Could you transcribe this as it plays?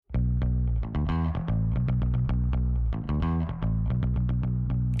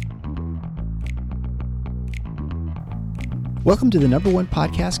Welcome to the number one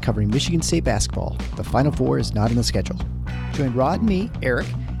podcast covering Michigan State basketball. The Final Four is not on the schedule. Join Rod and me, Eric,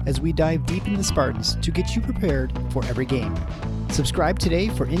 as we dive deep into the Spartans to get you prepared for every game. Subscribe today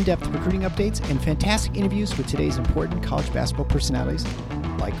for in-depth recruiting updates and fantastic interviews with today's important college basketball personalities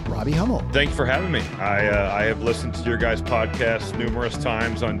like Robbie Hummel. Thanks for having me. I have listened to your guys' podcast numerous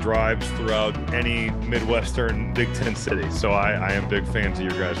times on drives throughout any Midwestern Big Ten city. So I am big fans of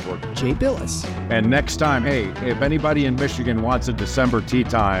your guys' work. Jay Billis. And next time, hey, if anybody in Michigan wants a December tea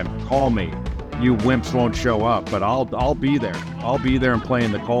time, call me. You wimps won't show up, but I'll be there. I'll be there and play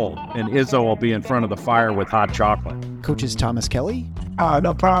in the cold. And Izzo will be in front of the fire with hot chocolate. Coaches Thomas Kelly.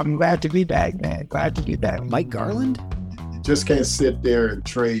 No problem. Glad to be back, man. Glad to be back. Mike Garland. You just can't sit there and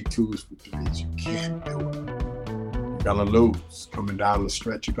trade twos for threes. You can't do it. You're going to lose. Coming down the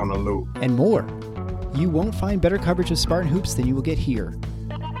stretch, you're going to lose. And more. You won't find better coverage of Spartan hoops than you will get here.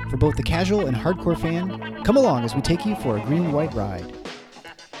 For both the casual and hardcore fan, come along as we take you for a green and white ride.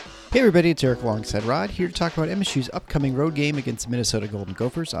 Hey everybody, it's Eric alongside Rod, here to talk about MSU's upcoming road game against the Minnesota Golden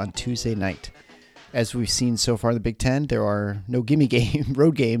Gophers on Tuesday night. As we've seen so far in the Big Ten, there are no gimme game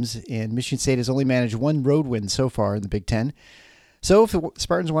road games, and Michigan State has only managed one road win so far in the Big Ten. So if the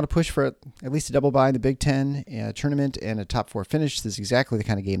Spartans want to push for at least a double bye in the Big Ten tournament and a top four finish, this is exactly the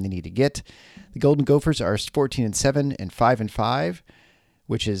kind of game they need to get. The Golden Gophers are 14-7 and 5-5,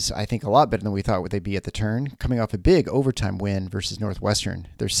 which is, I think, a lot better than we thought would they be at the turn, coming off a big overtime win versus Northwestern.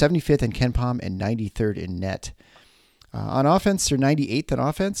 They're 75th in KenPom and 93rd in net. On offense, they're 98th on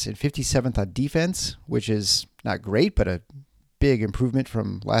offense and 57th on defense, which is not great, but a big improvement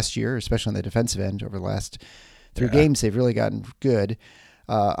from last year, especially on the defensive end. Over the last three games, they've really gotten good.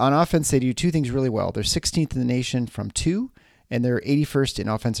 On offense, they do two things really well. They're 16th in the nation from two, and they're 81st in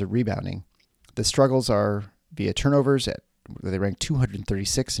offensive rebounding. The struggles are via turnovers. They rank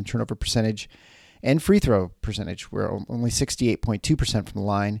 236 in turnover percentage, and free throw percentage. We're only 68.2% from the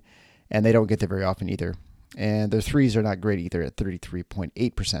line, and they don't get there very often either. And their threes are not great either at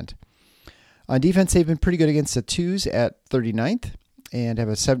 33.8%. On defense, they've been pretty good against the twos at 39th and have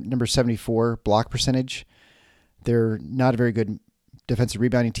a number 74 block percentage. They're not a very good defensive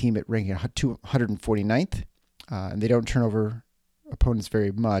rebounding team at ranking 149th, and they don't turn over opponents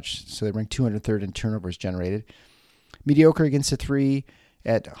very much, so they rank 203rd in turnovers generated. Mediocre against the three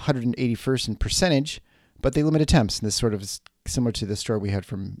at 181st in percentage, but they limit attempts. And this sort of is similar to the story we had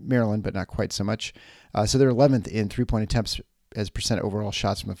from Maryland, but not quite so much. So they're 11th in three-point attempts as percent overall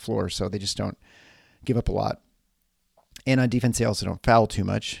shots from the floor, so they just don't give up a lot. And on defense, they also don't foul too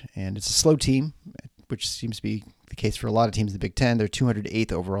much. And it's a slow team, which seems to be the case for a lot of teams in the Big Ten. They're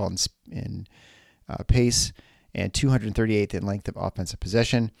 208th overall in pace and 238th in length of offensive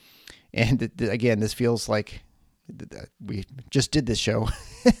possession. And again, this feels like we just did this show,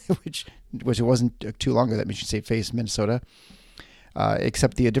 which it wasn't too long ago that Michigan State faced Minnesota.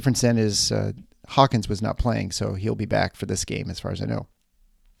 Except the difference then is Hawkins was not playing, so he'll be back for this game, as far as I know.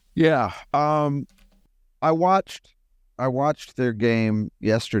 Yeah, I watched their game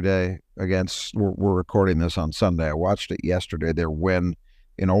yesterday against. We're recording this on Sunday. I watched it yesterday. Their win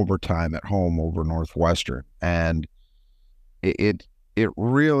in overtime at home over Northwestern, and it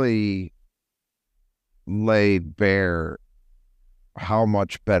really laid bare how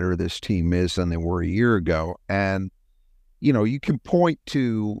much better this team is than they were a year ago. And, you know, you can point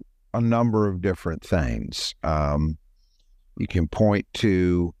to a number of different things. You can point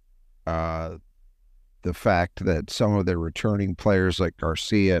to the fact that some of their returning players like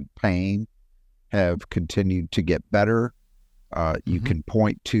Garcia and Payne have continued to get better. You can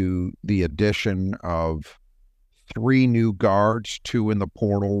point to the addition of three new guards, two in the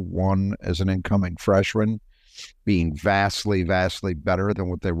portal, one as an incoming freshman, being vastly, vastly better than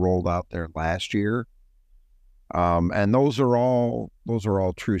what they rolled out there last year. And those are all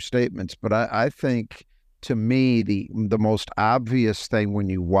true statements. But I think, to me, the most obvious thing when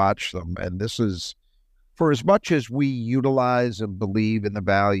you watch them, and this is, for as much as we utilize and believe in the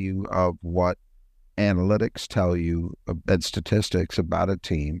value of what analytics tell you and statistics about a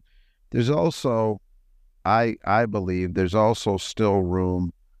team, there's also, I believe there's also still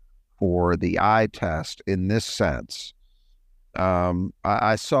room for the eye test in this sense.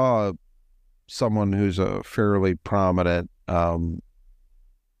 I saw someone who's a fairly prominent blogger,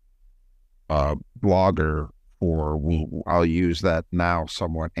 I'll use that now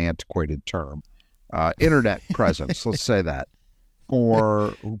somewhat antiquated term, internet presence, let's say that,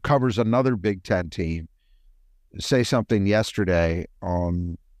 who covers another Big Ten team, say something yesterday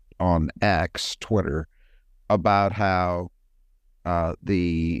on X, Twitter, about how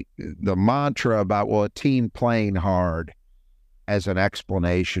the mantra about, well, a team playing hard as an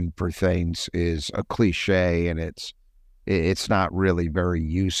explanation for things is a cliche, and it's it's not really very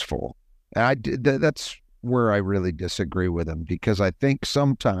useful. And that's where I really disagree with him, because I think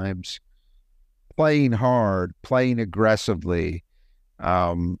sometimes playing hard, playing aggressively,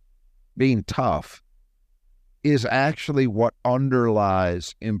 being tough is actually what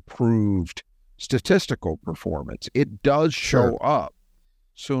underlies improved statistical performance. It does show up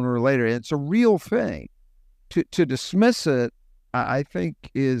sooner or later. It's a real thing. To dismiss it, I think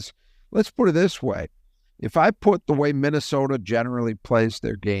is, let's put it this way. If I put the way Minnesota generally plays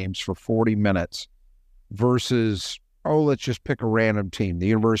their games for 40 minutes versus, let's just pick a random team, the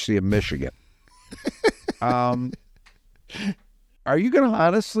University of Michigan. Are you going to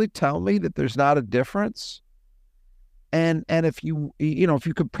honestly tell me that there's not a difference? And if you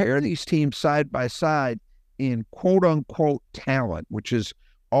compare these teams side by side in quote unquote talent, which is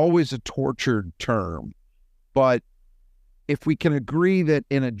always a tortured term, but if we can agree that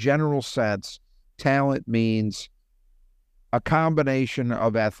in a general sense, talent means a combination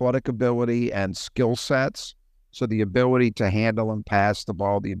of athletic ability and skill sets, so the ability to handle and pass the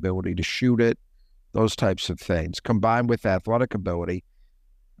ball, the ability to shoot it, those types of things, combined with athletic ability.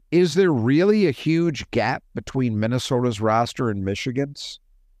 Is there really a huge gap between Minnesota's roster and Michigan's?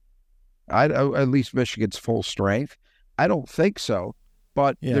 At least Michigan's full strength? I don't think so.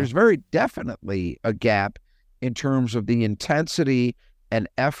 But there's very definitely a gap in terms of the intensity and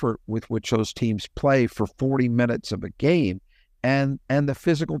effort with which those teams play for 40 minutes of a game, and the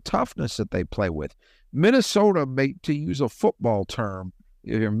physical toughness that they play with. Minnesota, to use a football term,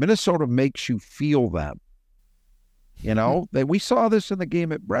 Minnesota makes you feel them. We saw this in the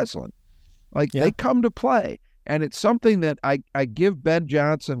game at Breslin. They come to play, and it's something that I give Ben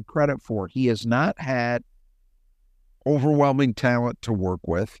Johnson credit for. He has not had overwhelming talent to work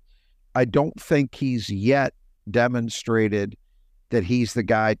with. I don't think he's yet demonstrated that he's the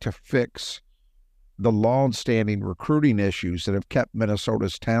guy to fix the long-standing recruiting issues that have kept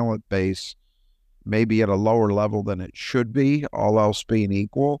Minnesota's talent base maybe at a lower level than it should be, all else being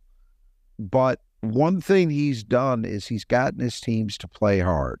equal. But one thing he's done is he's gotten his teams to play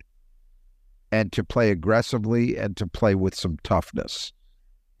hard and to play aggressively and to play with some toughness.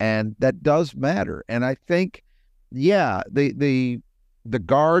 And that does matter. And I think, the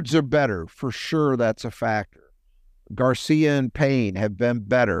guards are better. For sure, that's a factor. Garcia and Payne have been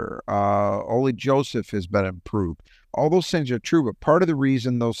better. Ole Joseph has been improved. All those things are true, but part of the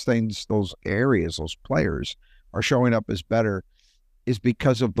reason those things, those areas, those players are showing up as better is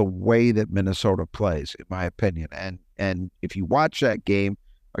because of the way that Minnesota plays, in my opinion. And if you watch that game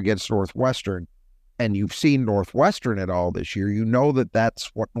against Northwestern, and you've seen Northwestern at all this year, you know that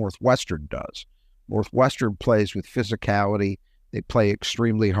that's what Northwestern does. Northwestern plays with physicality. They play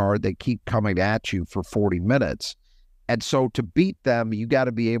extremely hard. They keep coming at you for 40 minutes. And so to beat them, you got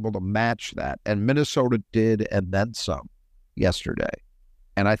to be able to match that. And Minnesota did, and then some yesterday.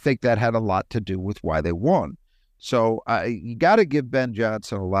 And I think that had a lot to do with why they won. So you got to give Ben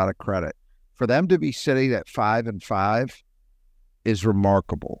Johnson a lot of credit. For them to be sitting at 5-5 is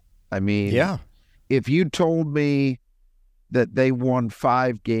remarkable. I mean, if you told me that they won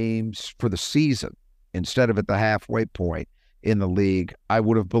 5 games for the season instead of at the halfway point in the league, I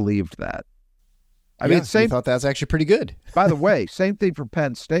would have believed that. I mean, I thought that's actually pretty good. By the way, same thing for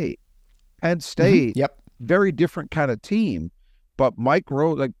Penn State. Penn State, very different kind of team. But Mike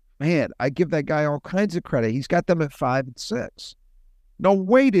Rose, I give that guy all kinds of credit. He's got them at 5-6. No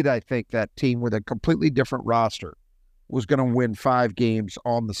way did I think that team with a completely different roster was going to win 5 games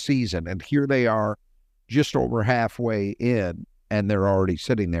on the season. And here they are just over halfway in, and they're already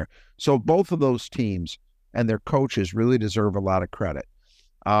sitting there. So both of those teams and their coaches really deserve a lot of credit.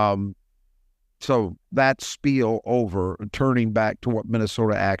 So that spiel over, turning back to what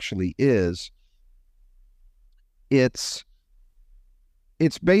Minnesota actually is, it's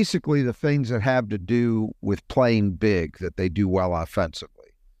basically the things that have to do with playing big that they do well offensively.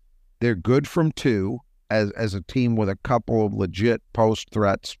 They're good from 2, as a team with a couple of legit post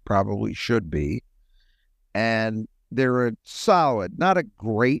threats probably should be. And they're a solid, not a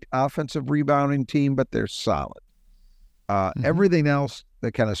great offensive rebounding team, but they're solid. Everything else, they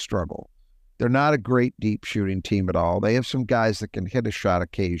kind of struggle. They're not a great deep shooting team at all. They have some guys that can hit a shot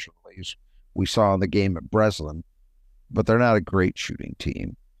occasionally, as we saw in the game at Breslin, but they're not a great shooting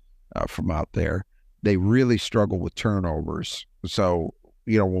team from out there. They really struggle with turnovers. So,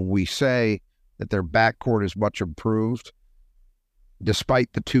 when we say that their backcourt is much improved,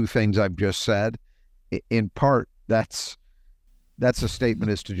 despite the 2 things I've just said, in part, that's a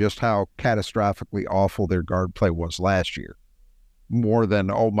statement as to just how catastrophically awful their guard play was last year. More than,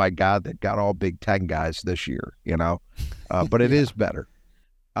 oh my God, they've got all Big Ten guys this year, but it is better.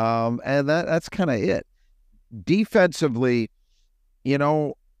 And that's kind of it. defensively,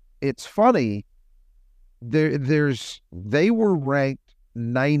 it's funny. They were ranked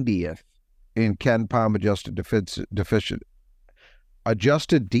 90th in KenPom adjusted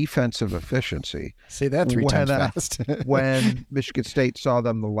defensive efficiency. Say that three times fast. When Michigan State saw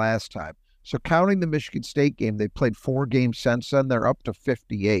them the last time. So counting the Michigan State game, they played 4 games since then. They're up to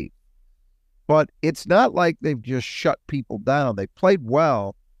 58. But it's not like they've just shut people down. They played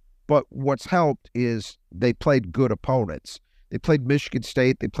well, but what's helped is they played good opponents. They played Michigan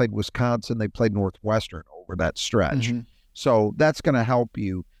State, they played Wisconsin, they played Northwestern over that stretch. Mm-hmm. So that's going to help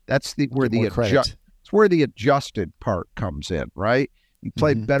you. That's where the adjusted part comes in, right? You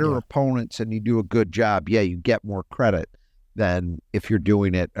play better opponents and you do a good job. Yeah, you get more credit than if you're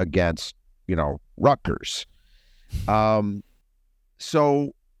doing it against, Rutgers.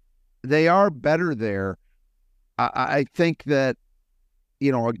 So they are better there. I think that,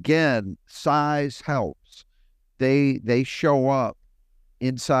 again, size helps. They show up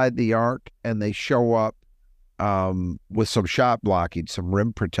inside the arc and they show up with some shot blocking, some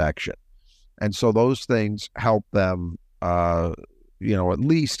rim protection. And so those things help them, at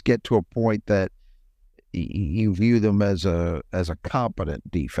least get to a point that you view them as a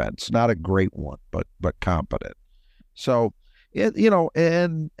competent defense, not a great one, but competent. So,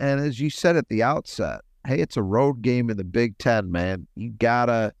 and as you said at the outset, hey, it's a road game in the Big Ten, man. You've got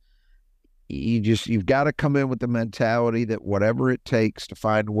to come in with the mentality that whatever it takes to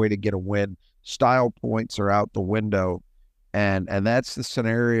find a way to get a win, style points are out the window. And that's the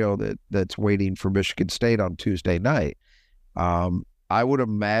scenario that's waiting for Michigan State on Tuesday night. I would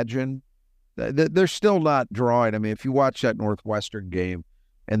imagine that they're still not drawing. I mean, if you watch that Northwestern game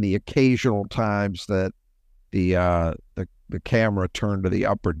and the occasional times that the camera turned to the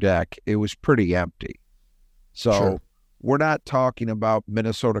upper deck, it was pretty empty. So sure. We're not talking about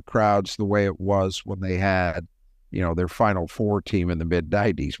Minnesota crowds the way it was when they had, their Final Four team in the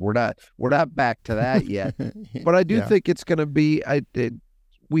mid-90s. We're not back to that yet. But I do think it's going to be.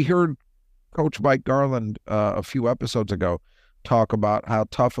 We heard Coach Mike Garland a few episodes ago talk about how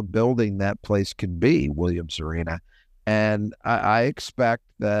tough a building that place can be, Williams Arena, and I expect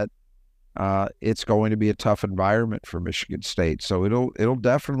that it's going to be a tough environment for Michigan State. So it'll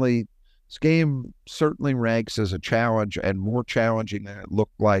definitely. This game certainly ranks as a challenge and more challenging than it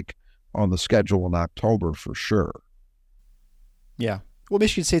looked like on the schedule in October for sure. Yeah. Well,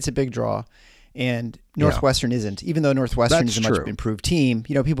 Michigan State's a big draw and Northwestern isn't. Even though Northwestern is a much improved team,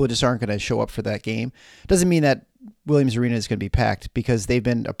 people just aren't going to show up for that game. Doesn't mean that Williams Arena is going to be packed because they've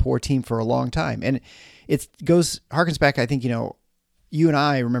been a poor team for a long time. And it harkens back, I think, you and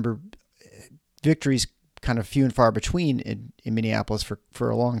I remember victories kind of few and far between in Minneapolis for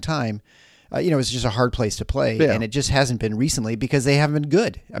a long time. It's just a hard place to play, and it just hasn't been recently because they haven't been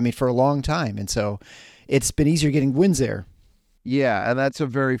good. I mean, for a long time, and so it's been easier getting wins there. Yeah, and that's a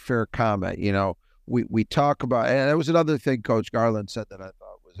very fair comment. We talk about, and that was another thing Coach Garland said that I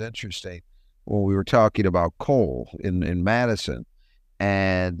thought was interesting when we were talking about Cole in Madison,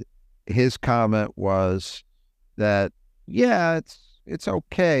 and his comment was that it's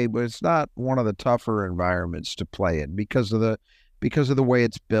okay, but it's not one of the tougher environments to play in because of the way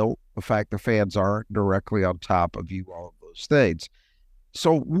it's built, the fact the fans aren't directly on top of you, all of those things.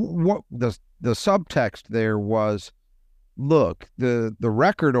 So what the subtext there was, look, the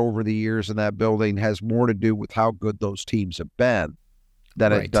record over the years in that building has more to do with how good those teams have been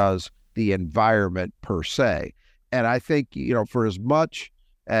than it does the environment per se. And I think, for as much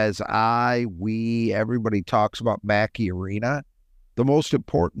as everybody talks about Mackey Arena, the most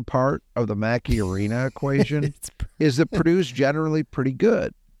important part of the Mackey Arena equation is that Purdue's generally pretty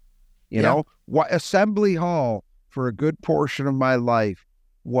good. Assembly Hall for a good portion of my life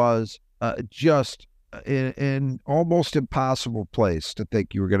was just an almost impossible place to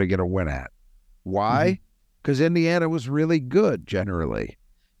think you were going to get a win at. Why? Because Indiana was really good generally.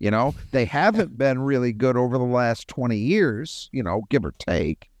 They haven't been really good over the last 20 years, give or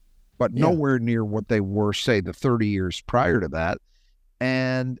take, but nowhere near what they were, say, the 30 years prior to that.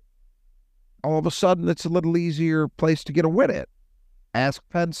 And all of a sudden, it's a little easier place to get a win at. Ask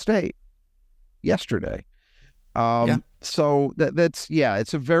Penn State yesterday. So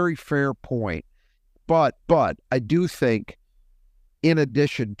it's a very fair point. But I do think, in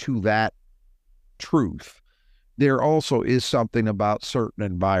addition to that truth, there also is something about certain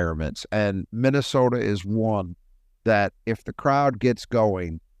environments. And Minnesota is one that if the crowd gets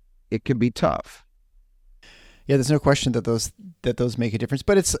going, it can be tough. Yeah, there's no question that those make a difference.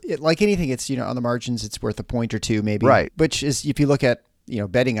 But it's like anything, it's on the margins, it's worth a point or two maybe. Right. Which is, if you look at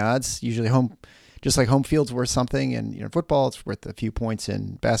betting odds, usually home Just like home field's worth something, and football, it's worth a few points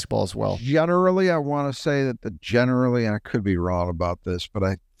in basketball as well. Generally, I want to say that and I could be wrong about this, but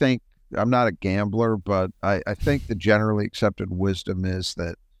I think, I'm not a gambler, but I think the generally accepted wisdom is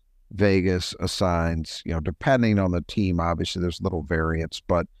that Vegas assigns, depending on the team, obviously there's little variance,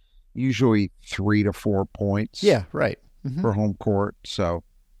 but usually 3 to 4 points. Yeah, right. For home court. So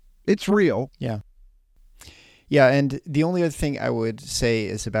it's real. Yeah. Yeah, and the only other thing I would say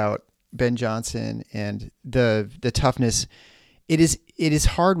is about Ben Johnson and the toughness. It is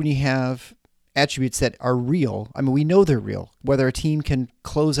hard when you have attributes that are real. I mean, we know they're real. Whether a team can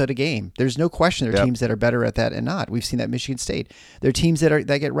close out a game, there's no question there are teams that are better at that and not. We've seen that at Michigan State. There are teams that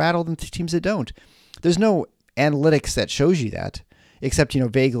get rattled and teams that don't. There's no analytics that shows you that, except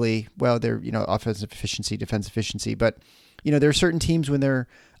vaguely. Well, they're offensive efficiency, defensive efficiency, but there are certain teams when they're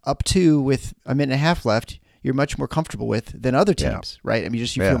up 2 with a minute and a half left, you're much more comfortable with than other teams, right? I mean, you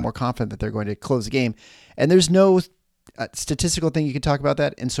feel more confident that they're going to close the game. And there's no statistical thing you can talk about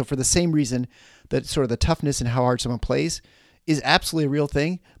that. And so for the same reason that sort of the toughness and how hard someone plays is absolutely a real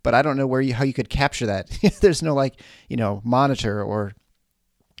thing, but I don't know how you could capture that. There's no monitor or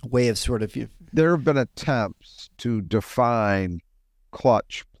way of sort of... There have been attempts to define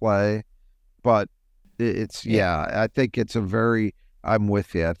clutch play, but it's, I think it's I'm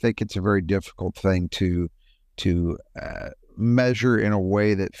with you. I think it's a very difficult thing to measure in a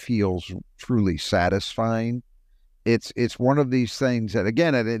way that feels truly satisfying. It's one of these things that,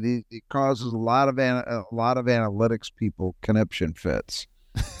 again, it causes a lot of analytics people conniption fits,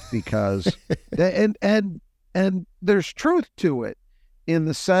 because and there's truth to it, in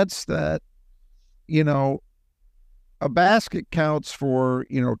the sense that a basket counts for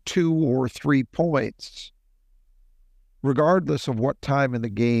 2 or 3 points, regardless of what time in the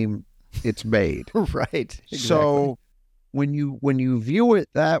game it's made. Right. Exactly. So when you view it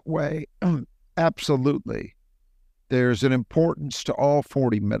that way, absolutely, there's an importance to all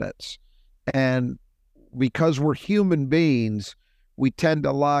 40 minutes. And because we're human beings, we tend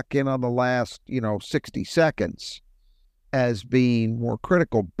to lock in on the last, 60 seconds as being more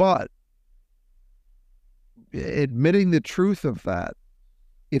critical. But admitting the truth of that,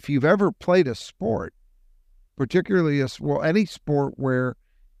 if you've ever played a sport, particularly any sport where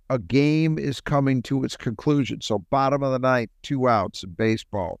a game is coming to its conclusion, so bottom of the ninth, 2 outs in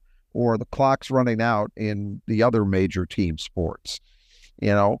baseball, or the clock's running out in the other major team sports,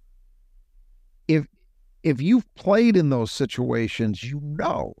 if you've played in those situations,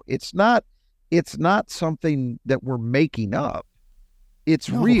 it's not something that we're making up. It's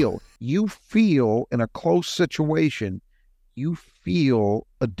real. You feel in a close situation, you feel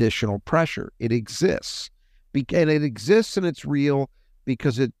additional pressure. It exists. And it exists and it's real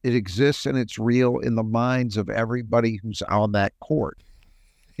because it exists and it's real in the minds of everybody who's on that court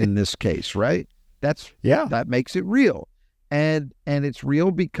in this case, right? That makes it real. And it's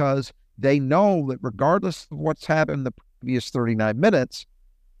real because they know that regardless of what's happened in the previous 39 minutes,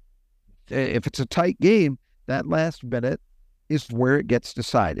 if it's a tight game, that last minute is where it gets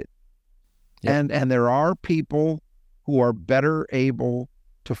decided. Yep. And there are people who are better able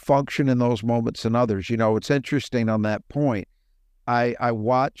to function in those moments than others. It's interesting on that point. I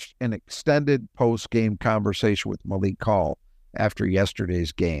watched an extended post-game conversation with Malik Hall after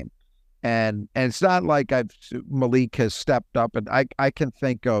yesterday's game. And it's not like Malik has stepped up, and I can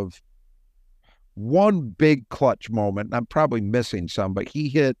think of one big clutch moment. I'm probably missing some, but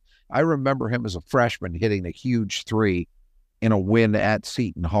I remember him as a freshman hitting a huge 3 in a win at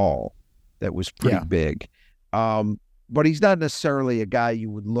Seton Hall that was pretty big. But he's not necessarily a guy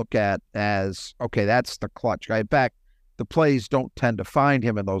you would look at as, okay, that's the clutch guy. In fact, the plays don't tend to find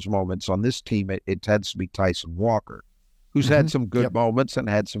him in those moments. On this team, it tends to be Tyson Walker, who's had some good moments and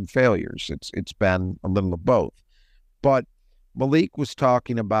had some failures. It's been a little of both. But Malik was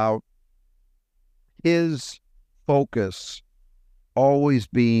talking about his focus always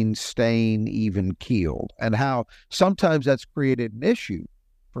being staying even keeled, and how sometimes that's created an issue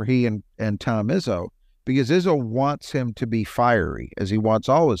for he and Tom Izzo, because Izzo wants him to be fiery, as he wants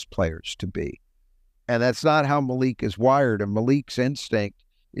all his players to be. And that's not how Malik is wired. And Malik's instinct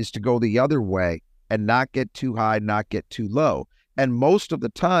is to go the other way and not get too high, not get too low. And most of the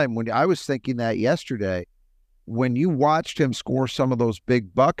time, when I was thinking that yesterday, when you watched him score some of those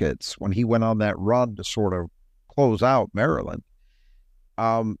big buckets, when he went on that run to sort of close out Maryland,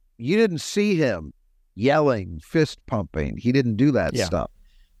 you didn't see him yelling, fist pumping. He didn't do that stuff.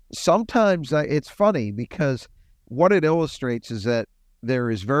 Sometimes it's funny because what it illustrates is that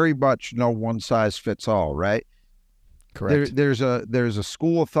there is very much no one size fits all, right? Correct. There's a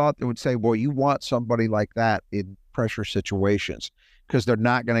school of thought that would say, well, you want somebody like that in pressure situations, because they're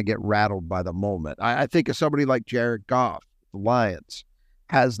not going to get rattled by the moment. I think of somebody like Jared Goff, the Lions,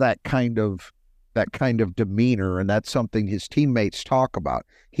 has that kind of demeanor, and that's something his teammates talk about.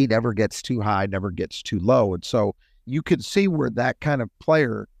 He never gets too high, never gets too low, and so you can see where that kind of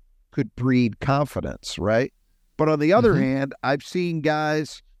player could breed confidence, right? But on the other hand, I've seen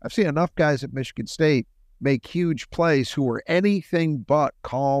enough guys at Michigan State make huge plays who are anything but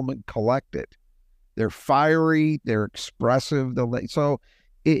calm and collected. They're fiery, they're expressive. So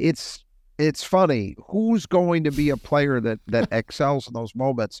it's funny. Who's going to be a player that excels in those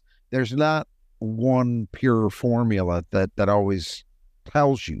moments? There's not one pure formula that always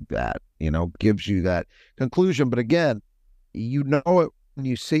tells you that, gives you that conclusion. But again, you know it when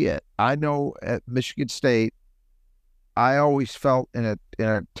you see it. I know at Michigan State, I always felt in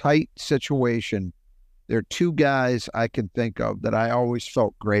a tight situation, there are two guys I can think of that I always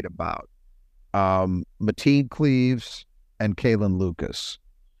felt great about. Mateen Cleaves and Kalen Lucas.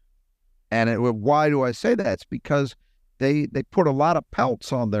 And why do I say that? It's because they put a lot of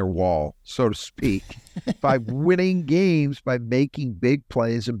pelts on their wall, so to speak, by winning games, by making big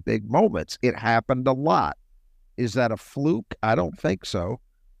plays and big moments. It happened a lot. Is that a fluke? I don't think so.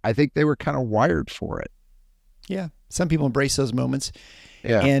 I think they were kind of wired for it. Yeah. Some people embrace those moments.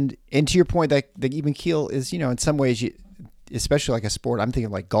 Yeah. And to your point, that the even keel is, in some ways, especially like a sport, I'm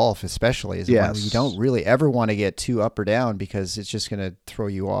thinking like golf especially, is one where you don't really ever want to get too up or down because it's just going to throw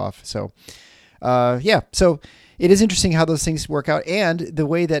you off. So, so it is interesting how those things work out and the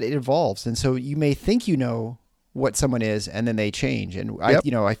way that it evolves. And so you may think you know what someone is, and then they change. And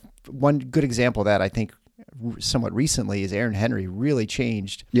one good example of that I think somewhat recently is Aaron Henry really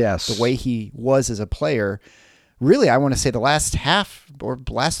changed the way he was as a player. Really, I want to say the last half or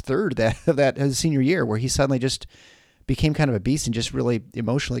last third of that his senior year, where he suddenly just became kind of a beast and just really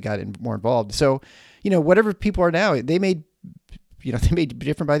emotionally got more involved. So, whatever people are now, they may be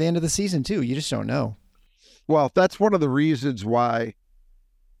different by the end of the season too. You just don't know. Well, that's one of the reasons why,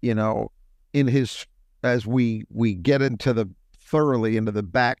 as we get thoroughly into the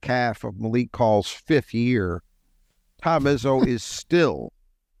back half of Malik Hall's fifth year, Tom Izzo is still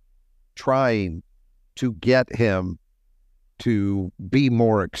trying to get him to be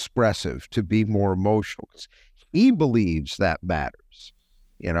more expressive, to be more emotional. He believes that matters,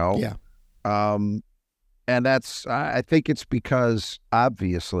 Yeah. And I think it's because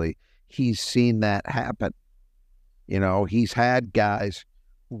obviously he's seen that happen. He's had guys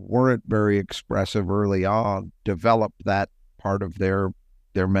who weren't very expressive early on develop that part of their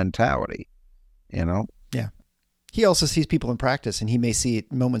mentality, Yeah. He also sees people in practice, and he may see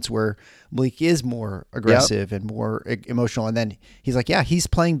moments where Malik is more aggressive and more emotional. And then he's like, yeah, he's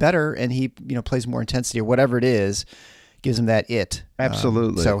playing better, and he, plays more intensity or whatever it is, gives him that it.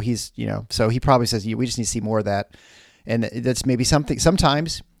 Absolutely. So he's, so he probably says, we just need to see more of that. And that's maybe something.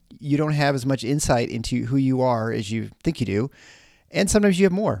 Sometimes you don't have as much insight into who you are as you think you do. And sometimes you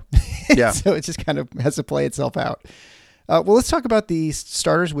have more. Yeah. So it just kind of has to play itself out. Well, let's talk about the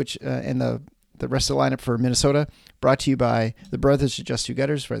starters, which and the rest of the lineup for Minnesota, brought to you by the Brothers of Just Two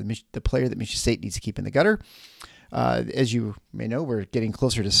Gutters, for the player that Michigan State needs to keep in the gutter. As you may know, we're getting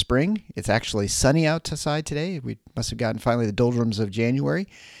closer to spring. It's actually sunny outside today. We must have gotten finally the doldrums of January,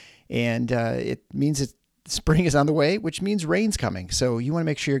 and it means spring is on the way, which means rain's coming. So you want to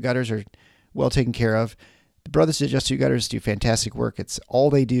make sure your gutters are well taken care of. The Brothers of Just Two Gutters do fantastic work. It's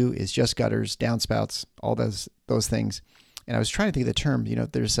all they do is just gutters, downspouts, all those things. And I was trying to think of the term.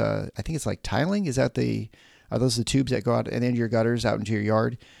 There's I think it's like tiling. Are those the tubes that go out and into your gutters out into your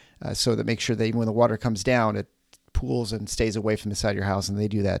yard, so that makes sure that even when the water comes down, it pools and stays away from the side of your house, and they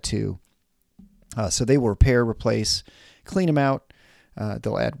do that too. So they will repair, replace, clean them out.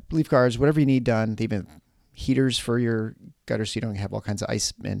 They'll add leaf guards, whatever you need done. They even heaters for your gutters so you don't have all kinds of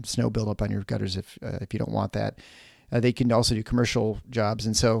ice and snow build up on your gutters if you don't want that. They can also do commercial jobs.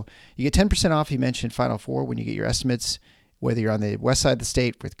 And so you get 10% off, you mentioned Final Four, when you get your estimates, whether you're on the west side of the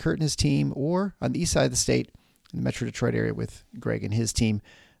state with Kurt and his team or on the east side of the state in the Metro Detroit area with Greg and his team.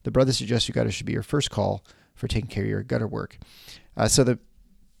 The Brothers of Just Two Gutters should be your first call for taking care of your gutter work.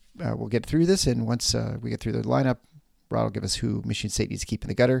 We'll get through this, and once we get through the lineup, Rod will give us who Michigan State needs to keep in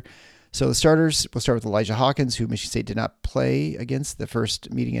the gutter. So the starters, we'll start with Elijah Hawkins, who Michigan State did not play against the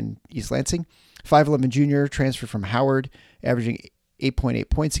first meeting in East Lansing. 5'11 junior, transferred from Howard, averaging 8.8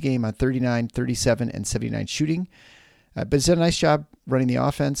 points a game on 39, 37, and 79 shooting. But he's done a nice job running the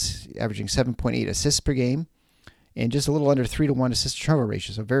offense, averaging 7.8 assists per game, and just a little under 3-to-1 assist-to-turnover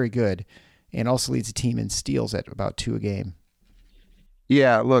ratio, so very good, and also leads the team in steals at about 2 a game.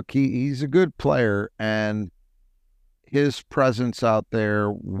 Yeah, look, he's a good player, and his presence out there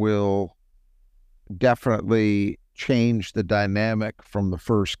will definitely change the dynamic from the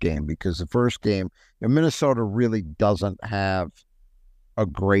first game, because the first game, Minnesota really doesn't have a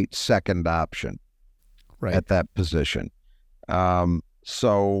great second option at that position.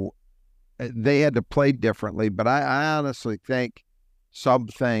 So they had to play differently, but I honestly think some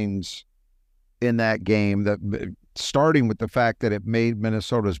things in that game, that starting with the fact that it made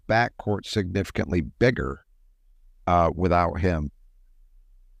Minnesota's backcourt significantly bigger without him.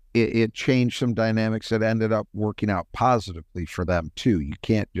 It changed some dynamics that ended up working out positively for them too. You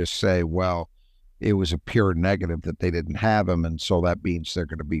can't just say, well, it was a pure negative that they didn't have him, and so that means they're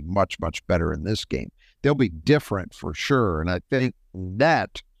going to be much, much better in this game. They'll be different for sure, and I think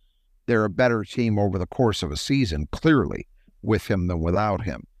that they're a better team over the course of a season, clearly, with him than without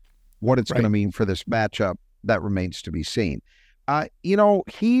him. What it's going to mean for this matchup, that remains to be seen. I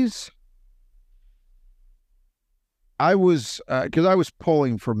was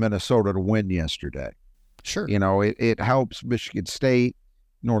pulling for Minnesota to win yesterday. Sure. It helps Michigan State.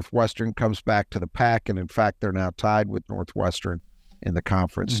 Northwestern comes back to the pack, and in fact, they're now tied with Northwestern in the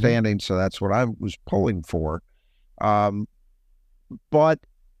conference standing. So that's what I was pulling for. But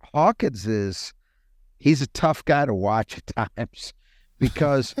Hawkins he's a tough guy to watch at times,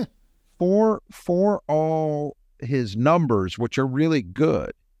 because for all his numbers, which are really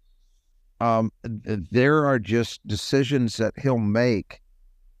good, there are just decisions that he'll make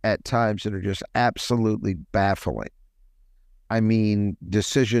at times that are just absolutely baffling. I mean,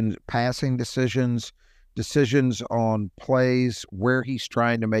 passing decisions on plays where he's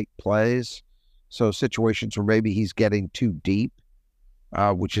trying to make plays. So situations where maybe he's getting too deep,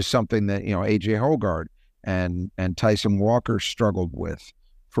 which is something that, A.J. Hoggard and Tyson Walker struggled with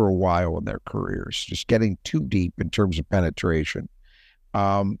for a while in their careers, just getting too deep in terms of penetration.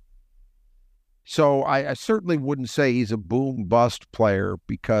 So I certainly wouldn't say he's a boom-bust player,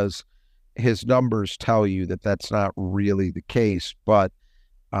 because his numbers tell you that that's not really the case. But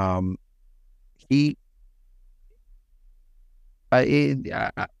I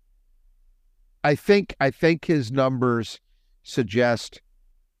think his numbers suggest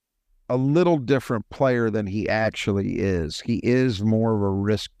a little different player than he actually is. He is more of a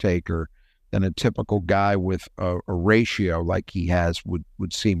risk taker than a typical guy with a ratio like he has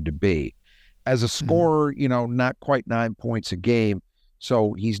would seem to be. As a scorer, not quite 9 points a game.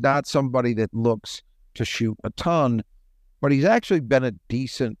 So he's not somebody that looks to shoot a ton, but he's actually been a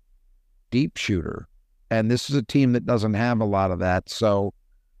decent deep shooter. And this is a team that doesn't have a lot of that. So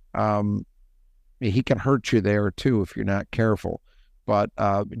he can hurt you there too if you're not careful. But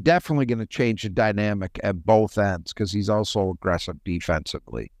definitely going to change the dynamic at both ends, because he's also aggressive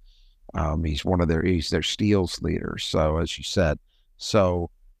defensively. He's their steals leader. So as you said,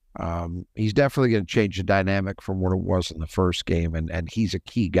 he's definitely going to change the dynamic from what it was in the first game, and he's a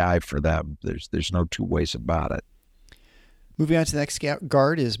key guy for them. There's no two ways about it. Moving on to the next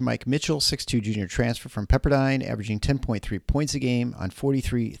guard is Mike Mitchell, 6'2" junior transfer from Pepperdine, averaging 10.3 points a game on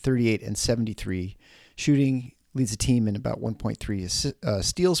 43, 38, and 73 shooting. Leads the team in about 1.3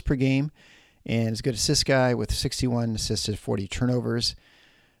 steals per game, and is a good assist guy with 61 assists and 40 turnovers.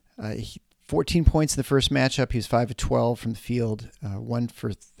 14 points in the first matchup. He was 5 of 12 from the field,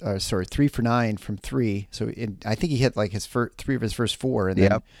 3 for 9 from three. So I think he hit like his three of his first four, and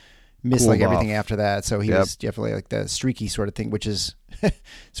then missed everything after that. So he was definitely like the streaky sort of thing, which is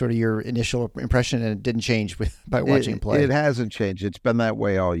sort of your initial impression, and it didn't change by watching him play. It hasn't changed. It's been that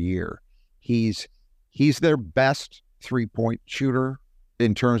way all year. He's their best 3-point shooter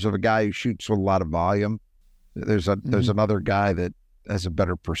in terms of a guy who shoots with a lot of volume. There's another guy that has a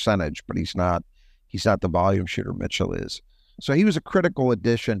better percentage, but he's not the volume shooter Mitchell is. So he was a critical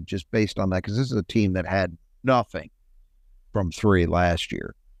addition just based on that, because this is a team that had nothing from three last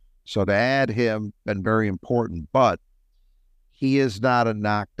year. So to add him, been very important, but he is not a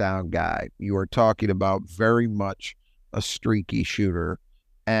knockdown guy. You are talking about very much a streaky shooter.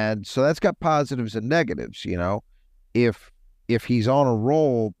 And so that's got positives and negatives, If he's on a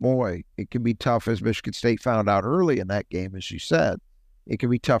roll, boy, it can be tough, as Michigan State found out early in that game, as you said. It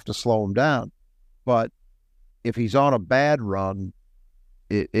can be tough to slow him down. But if he's on a bad run,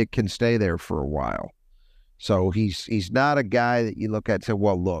 it can stay there for a while. So he's not a guy that you look at and say,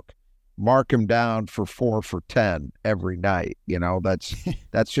 well, look, mark him down for 4 for 10 every night.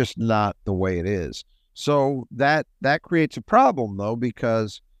 That's just not the way it is. So that creates a problem, though,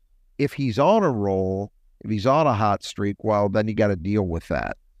 because if he's on a roll, if he's on a hot streak, well, then you got to deal with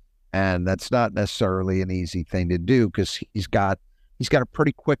that. And that's not necessarily an easy thing to do, because he's got a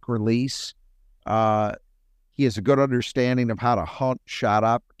pretty quick release. He has a good understanding of how to hunt shot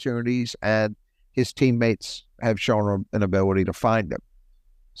opportunities, and his teammates have shown him an ability to find them.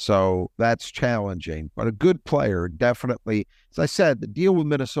 So that's challenging, but a good player, definitely. As I said, the deal with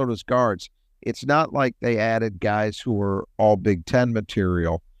Minnesota's guards, it's not like they added guys who were all Big Ten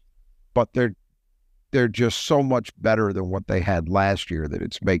material, but they're just so much better than what they had last year that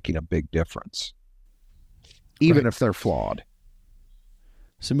it's making a big difference, even if they're flawed.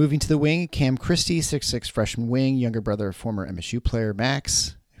 So moving to the wing, Cam Christie, 6'6" freshman wing, younger brother of former MSU player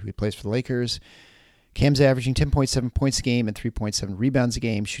Max, who plays for the Lakers. Cam's averaging 10.7 points a game and 3.7 rebounds a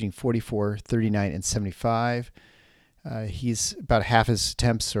game, shooting 44, 39, and 75. He's about half his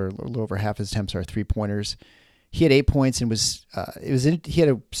attempts, or a little over half his attempts, are three-pointers. He had 8 points and he had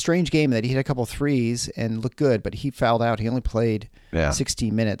a strange game that he hit a couple threes and looked good, but he fouled out. He only played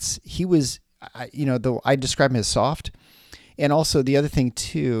 16 minutes. He was, though I describe him as soft. And also the other thing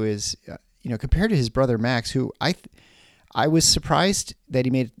too is, compared to his brother Max, who I was surprised that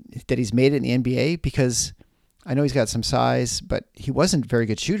he's made it in the NBA, because I know he's got some size, but he wasn't a very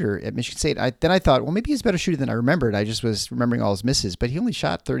good shooter at Michigan State. Then I thought, well, maybe he's a better shooter than I remembered. I just was remembering all his misses, but he only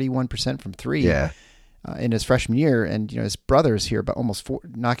shot 31% from three in his freshman year. And, his brother's here, but almost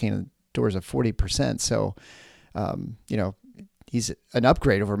knocking on the doors of 40%. So, he's an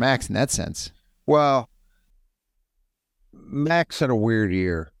upgrade over Max in that sense. Well, Max had a weird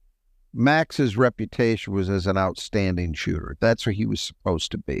year. Max's reputation was as an outstanding shooter. That's what he was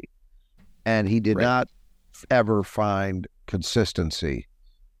supposed to be. And he did not ever find consistency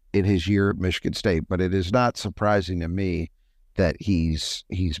in his year at Michigan State. But it is not surprising to me that he's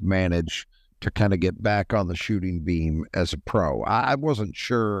managed to kind of get back on the shooting beam as a pro. I wasn't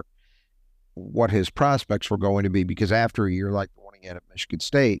sure what his prospects were going to be, because after a year like the one he had at Michigan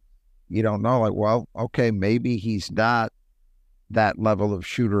State, you don't know, like, well, okay, maybe he's not that level of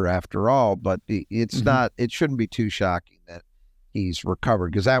shooter after all, but it's not, it shouldn't be too shocking that he's recovered,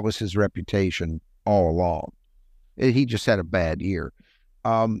 because that was his reputation all along. He just had a bad year.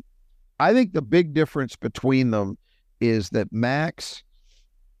 I think the big difference between them is that Max,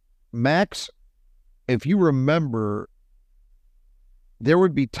 if you remember, there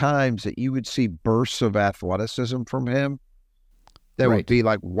would be times that you would see bursts of athleticism from him that would be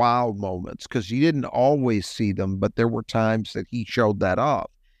like wow moments, because you didn't always see them, but there were times that he showed that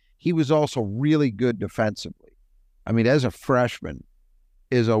off. He was also really good defensively. I mean, as a freshman,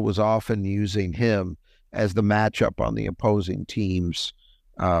 Izzo was often using him as the matchup on the opposing team's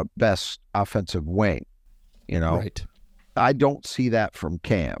best offensive wing. I don't see that from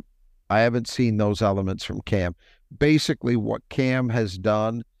Cam. I haven't seen those elements from Cam. Basically, what Cam has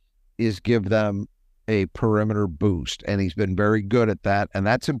done is give them a perimeter boost, and he's been very good at that, and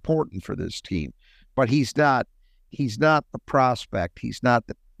that's important for this team. But he's not the prospect. He's not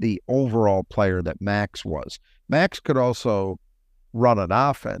the overall player that Max was. Max could also run an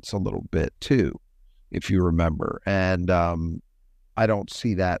offense a little bit too, if you remember, and I don't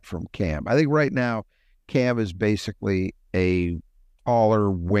see that from Cam. I think right now Cam is basically a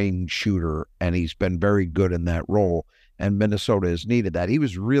taller wing shooter, and he's been very good in that role. And Minnesota has needed that. He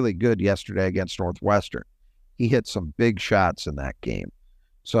was really good yesterday against Northwestern. He hit some big shots in that game.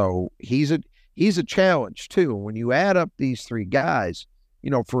 So he's a challenge too. When you add up these three guys,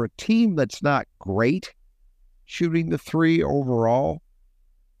 for a team that's not great shooting the three overall,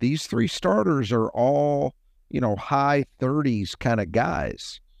 these three starters are all, high 30s kind of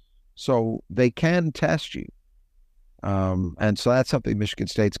guys. So they can test you. And so that's something Michigan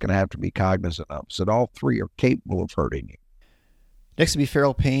State's going to have to be cognizant of. So all three are capable of hurting you. Next would be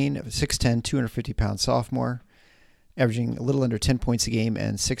Farrell Payne, a 6'10", 250-pound sophomore, averaging a little under 10 points a game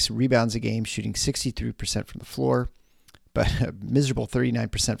and 6 rebounds a game, shooting 63% from the floor, but a miserable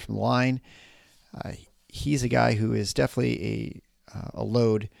 39% from the line. He's a guy who is definitely a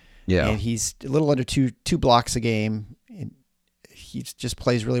load. Yeah. And he's a little under two blocks a game. And he just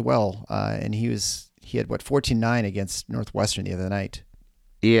plays really well. And he had 14-9 against Northwestern the other night.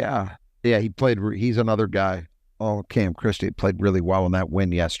 Yeah. He's another guy. Oh, Cam Christie played really well in that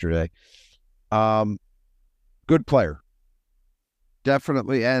win yesterday. Good player.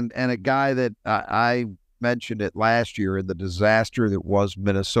 Definitely. And a guy that I mentioned it last year in the disaster that was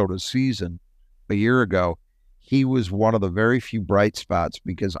Minnesota's season a year ago. He was one of the very few bright spots,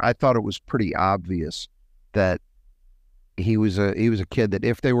 because I thought it was pretty obvious that he was a kid that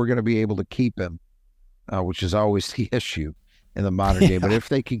if they were going to be able to keep him, which is always the issue in the modern game. But if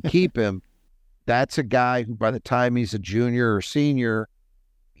they can keep him, that's a guy who by the time he's a junior or senior,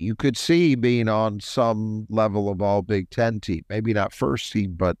 you could see being on some level of all Big Ten team. Maybe not first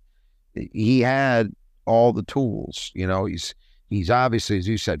team, but he had all the tools. He's obviously, as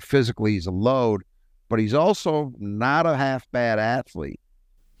you said, physically he's a load, but he's also not a half bad athlete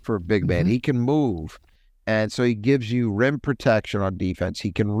for a big man. He can move. And so he gives you rim protection on defense.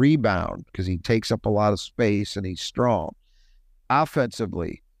 He can rebound because he takes up a lot of space and he's strong.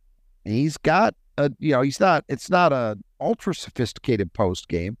 Offensively, he's got it's not a ultra sophisticated post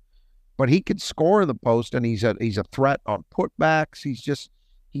game, but he can score in the post, and he's a threat on putbacks.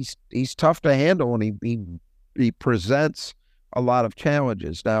 He's tough to handle, and he presents a lot of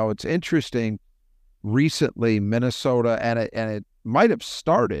challenges. Now, it's interesting. Recently, Minnesota, and it might have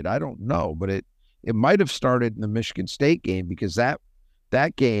started, I don't know, but it might have started in the Michigan State game, because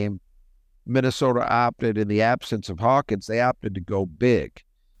that game, Minnesota opted, in the absence of Hawkins, they opted to go big,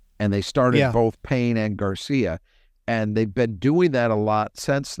 and they started both Payne and Garcia, and they've been doing that a lot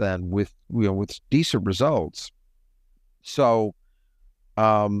since then with decent results. So,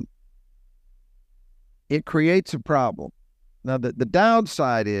 it creates a problem. Now, the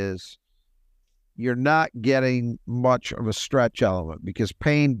downside is you're not getting much of a stretch element, because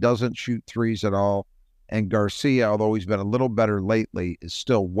Payne doesn't shoot threes at all, and Garcia, although he's been a little better lately, is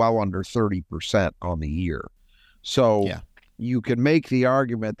still well under 30% on the year. So you can make the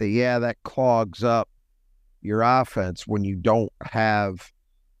argument that, that clogs up your offense when you don't have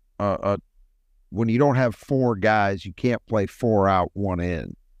four guys. You can't play 4 out, 1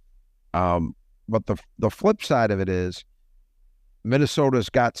 in. But the flip side of it is, Minnesota's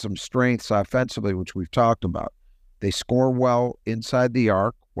got some strengths offensively, which we've talked about. They score well inside the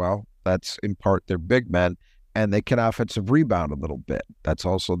arc. Well, that's in part their big men, and they can offensive rebound a little bit. That's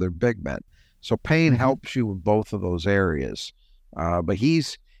also their big men. So Payne helps you in both of those areas. But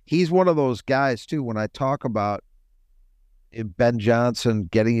he's one of those guys too. When I talk about Ben Johnson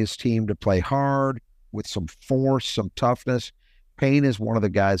getting his team to play hard with some force, some toughness, Payne is one of the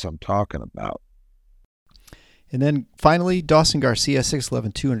guys I'm talking about. And then finally, Dawson Garcia,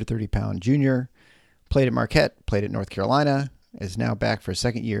 6'11", 230-pound junior, played at Marquette, played at North Carolina, is now back for a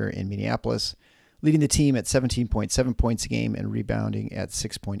second year in Minneapolis, leading the team at 17.7 points a game and rebounding at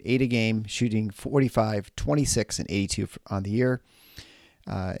 6.8 a game, shooting 45, 26, and 82 on the year.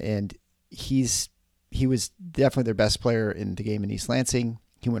 And he was definitely their best player in the game in East Lansing.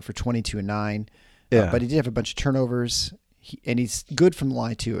 He went for 22 and 9, but he did have a bunch of turnovers, and he's good from the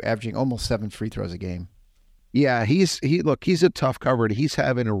line too, averaging almost 7 free throws a game. Yeah, he's a tough cover, and he's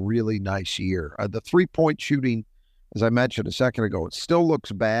having a really nice year. The 3-point shooting, as I mentioned a second ago, it still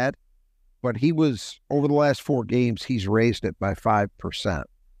looks bad, but he was, over the last 4 games, he's raised it by 5%.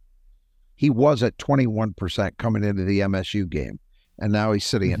 He was at 21% coming into the MSU game, and now he's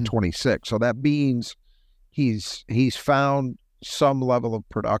sitting at 26. So that means he's found some level of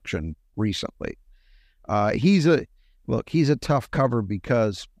production recently. He's a tough cover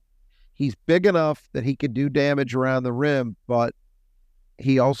because he's big enough that he can do damage around the rim, but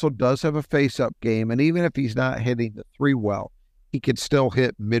he also does have a face-up game, and even if he's not hitting the 3 well, he can still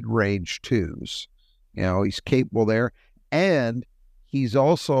hit mid-range 2s. He's capable there, and he's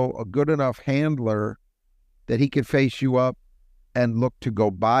also a good enough handler that he can face you up and look to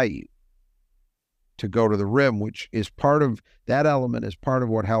go by you, to go to the rim, which is part of that element, is part of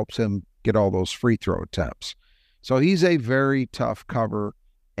what helps him get all those free throw attempts. So he's a very tough cover,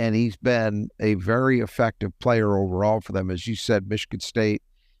 and he's been a very effective player overall for them. As you said, Michigan State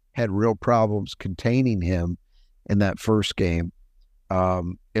had real problems containing him in that first game.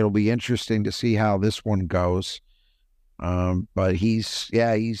 It'll be interesting to see how this one goes. But he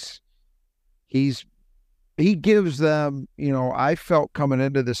gives them, I felt coming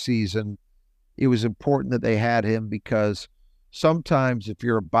into the season, it was important that they had him, because sometimes if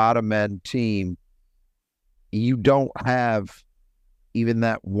you're a bottom end team, you don't have even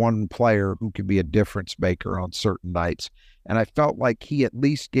that one player who could be a difference maker on certain nights. And I felt like he at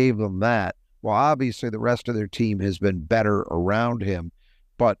least gave them that. Well, obviously the rest of their team has been better around him,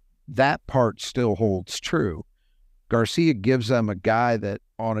 but that part still holds true. Garcia gives them a guy that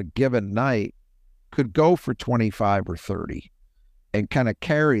on a given night could go for 25 or 30 and kind of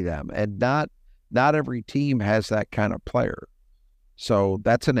carry them. And not every team has that kind of player. So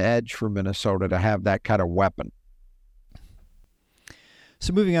that's an edge for Minnesota to have that kind of weapon.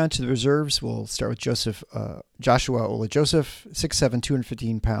 So moving on to the reserves, we'll start with Joshua Ola-Joseph, 6'7",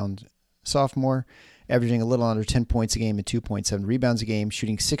 215-pound sophomore, averaging a little under 10 points a game and 2.7 rebounds a game,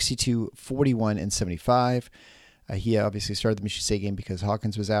 shooting 62, 41, and 75. He obviously started the Michigan State game because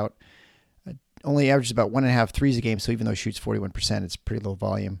Hawkins was out. Only averages about 1.5 threes a game, so even though he shoots 41%, it's pretty low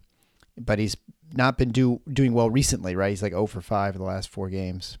volume. But he's not been doing well recently, right? He's like 0 for 5 in the last 4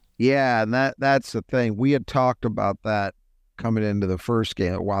 games. Yeah, and that's the thing. We had talked about that coming into the first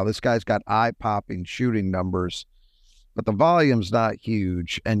game. Wow, this guy's got eye-popping shooting numbers, but the volume's not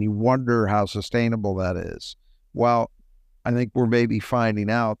huge, and you wonder how sustainable that is. Well, I think we're maybe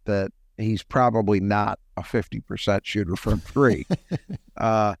finding out that he's probably not a 50% shooter from three.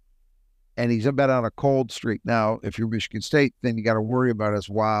 And he's been on a cold streak. Now, if you're Michigan State, then you got to worry about is,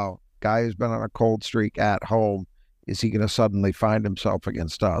 wow, guy who's been on a cold streak at home, is he going to suddenly find himself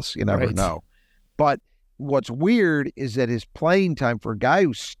against us? You never know. But what's weird is that his playing time, for a guy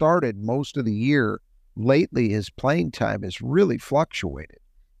who started most of the year, lately his playing time has really fluctuated.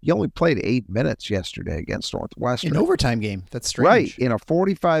 He only played 8 minutes yesterday against Northwestern. An overtime game. That's strange. Right, in a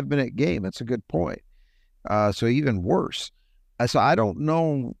 45-minute game. That's a good point. So even worse. So I don't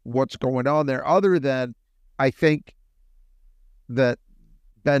know what's going on there, other than I think that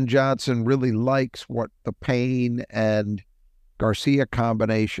Ben Johnson really likes what the Payne and Garcia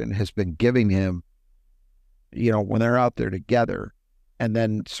combination has been giving him, when they're out there together, and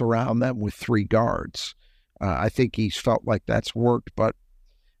then surround them with three guards. I think he's felt like that's worked, but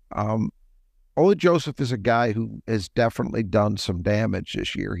Ola Joseph is a guy who has definitely done some damage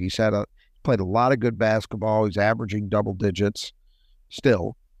this year. He's played a lot of good basketball. He's averaging double digits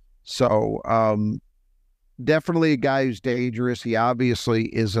still. So definitely a guy who's dangerous. He obviously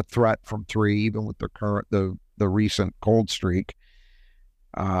is a threat from three, even with the recent cold streak.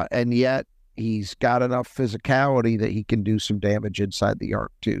 And yet he's got enough physicality that he can do some damage inside the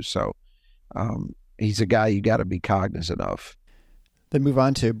arc too. So he's a guy you got to be cognizant of. Then move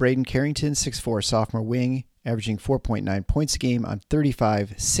on to Braden Carrington, 6'4", sophomore wing, averaging 4.9 points a game on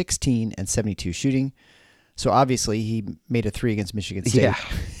 35, 16, and 72 shooting. So obviously he made a three against Michigan State.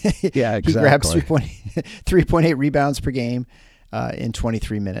 Yeah, exactly. He grabs 3.8 rebounds per game in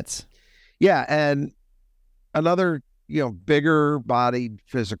 23 minutes. Yeah, and another, bigger-bodied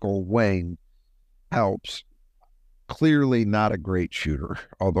physical wing helps. Clearly not a great shooter,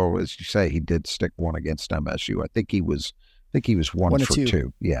 although, as you say, he did stick one against MSU. I think he was 1 for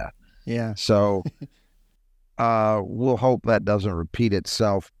 2. Yeah. So we'll hope that doesn't repeat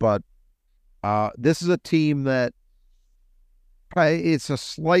itself. But this is a team that it's a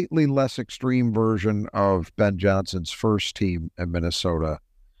slightly less extreme version of Ben Johnson's first team in Minnesota.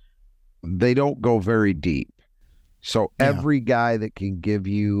 They don't go very deep. So every guy that can give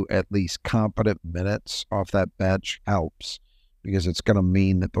you at least competent minutes off that bench helps, because it's going to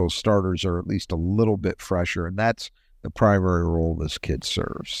mean that those starters are at least a little bit fresher. And that's the primary role this kid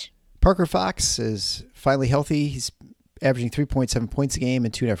serves. Parker Fox is finally healthy. He's averaging 3.7 points a game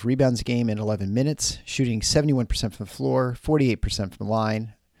and 2.5 rebounds a game in 11 minutes, shooting 71% from the floor, 48% from the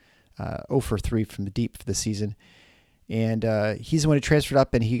line, 0 for 3 from the deep for the season. And he's the one who transferred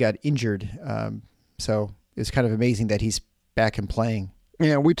up, and he got injured. So it's kind of amazing that he's back and playing.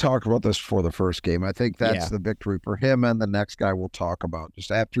 Yeah, we talked about this before the first game. I think that's the victory for him and the next guy we'll talk about.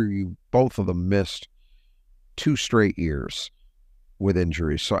 Just after both of them missed 2 straight years with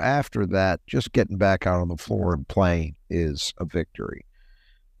injuries. So after that, just getting back out on the floor and playing is a victory.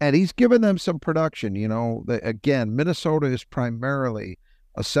 And he's given them some production. Again, Minnesota is primarily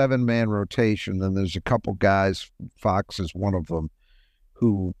a 7-man rotation, and there's a couple guys, Fox is one of them,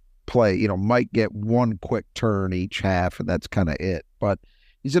 who play, might get one quick turn each half, and that's kind of it. But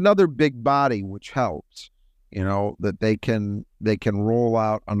he's another big body, which helps. That they can roll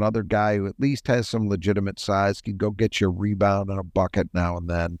out another guy who at least has some legitimate size, can go get you a rebound and a bucket now and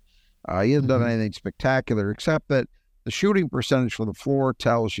then. He hasn't done anything spectacular, except that the shooting percentage from the floor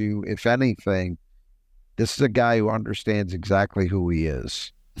tells you, if anything, this is a guy who understands exactly who he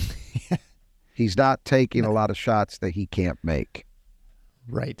is. He's not taking a lot of shots that he can't make.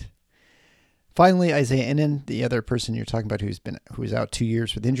 Right. Finally, Isaiah Ennen, the other person you're talking about who's out 2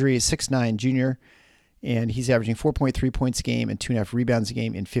 years with injury, is 6'9" junior. And he's averaging 4.3 points a game and 2.5 rebounds a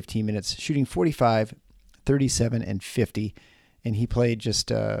game in 15 minutes, shooting 45, 37, and 50. And he played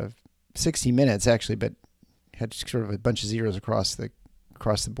just 60 minutes, actually, but had sort of a bunch of zeros across the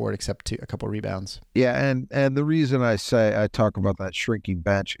board, except a couple of rebounds. Yeah, and the reason I talk about that shrinking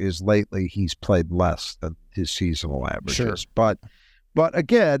bench is lately he's played less than his seasonal averages. Sure. But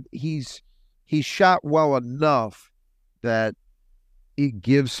again, he's shot well enough that it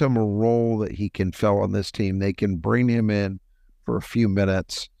gives him a role that he can fill on this team. They can bring him in for a few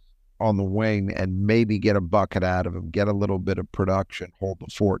minutes on the wing and maybe get a bucket out of him, get a little bit of production, hold the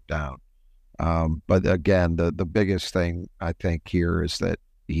fort down. But again, the biggest thing I think here is that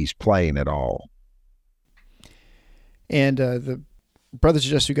he's playing it all. And the Brothers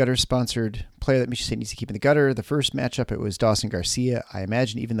Adjust Gutter sponsored player that Michigan State needs to keep in the gutter. The first matchup, it was Dawson Garcia. I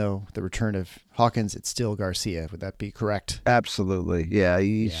imagine even though the return of Hawkins, it's still Garcia. Would that be correct? Absolutely. Yeah,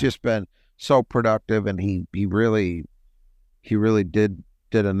 he's just been so productive, and he really did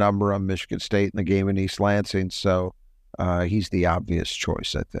a number on Michigan State in the game in East Lansing. So he's the obvious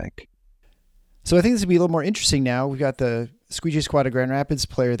choice, I think. So I think this will be a little more interesting now. We've got the Squeegee Squad of Grand Rapids,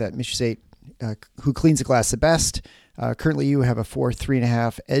 player that Michigan State, who cleans the glass the best. Currently, you have a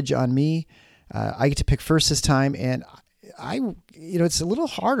 4.5 edge on me. I get to pick first this time, and it's a little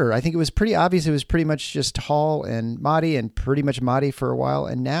harder. I think it was pretty obvious. It was pretty much just Hall and Mahdi, and pretty much Mahdi for a while.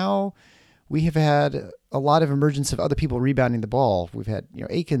 And now we have had a lot of emergence of other people rebounding the ball. We've had,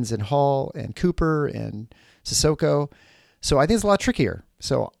 Akins and Hall and Cooper and Sissoko. So I think it's a lot trickier.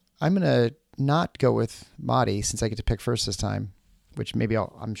 So I'm going to not go with Mahdi since I get to pick first this time, which maybe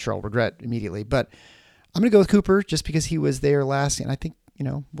I'm sure I'll regret immediately. But I'm going to go with Cooper just because he was there last. And I think,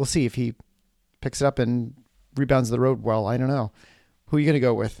 we'll see if he picks it up and rebounds the road well. I don't know. Who are you going to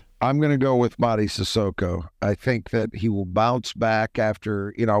go with? I'm going to go with Mahdi Sissoko. I think that he will bounce back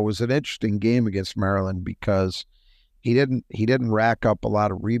after, it was an interesting game against Maryland because he didn't rack up a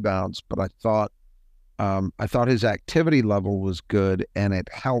lot of rebounds, but I thought his activity level was good and it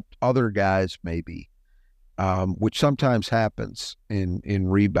helped other guys maybe, which sometimes happens in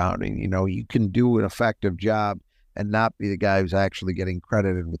rebounding. You can do an effective job and not be the guy who's actually getting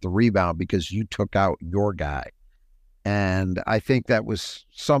credited with the rebound because you took out your guy. And I think that was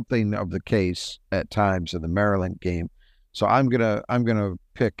something of the case at times in the Maryland game. So I'm gonna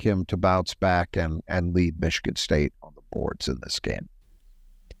pick him to bounce back and lead Michigan State on the boards in this game.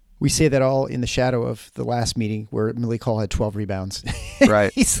 We say that all in the shadow of the last meeting where Malik Hall had 12 rebounds.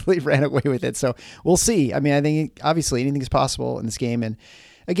 Right. Easily ran away with it. So we'll see. I mean, I think obviously anything is possible in this game. And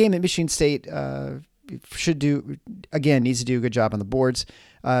a game that Michigan State needs to do a good job on the boards.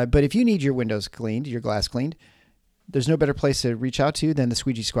 But if you need your windows cleaned, your glass cleaned, there's no better place to reach out to than the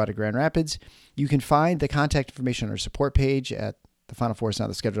Squeegee Squad of Grand Rapids. You can find the contact information on our support page at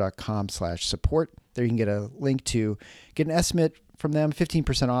thefinalfoursnottheschedule.com/support. There you can get a link to get an estimate from them,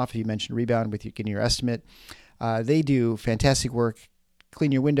 15% off if you mention rebound with getting your estimate. They do fantastic work.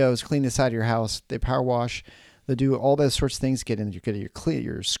 Clean your windows, clean the side of your house. They power wash. They do all those sorts of things. Get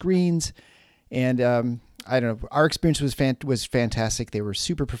your screens. And I don't know. Our experience was fantastic. They were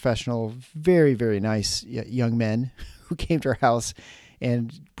super professional, very, very nice young men who came to our house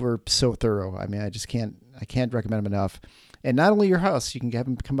and were so thorough. I mean, I can't recommend them enough. And not only your house, you can have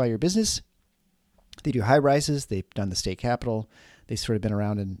them come by your business. They do high rises. They've done the state capitol. They've sort of been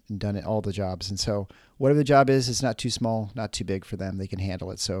around and done all the jobs. And so whatever the job is, it's not too small, not too big for them. They can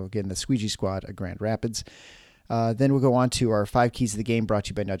handle it. So again, the Squeegee Squad of Grand Rapids. Then we'll go on to our 5 keys of the game brought to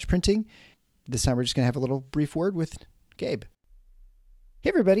you by Nudge Printing. This time we're just going to have a little brief word with Gabe. Hey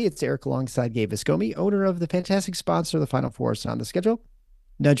everybody, it's Eric alongside Gabe Viscomi, owner of the fantastic sponsor of the Final Four on the schedule,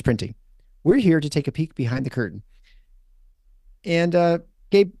 Nudge Printing. We're here to take a peek behind the curtain. And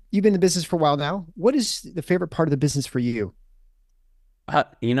Gabe, you've been in the business for a while now. What is the favorite part of the business for you?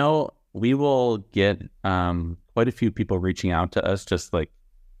 We will get quite a few people reaching out to us, just like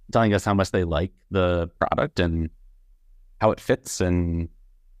telling us how much they like the product and how it fits and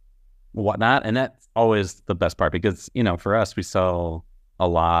whatnot. And that's always the best part because, for us, we sell a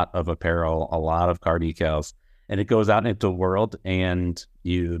lot of apparel, a lot of car decals, and it goes out into the world and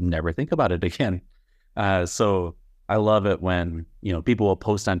you never think about it again. So I love it when, people will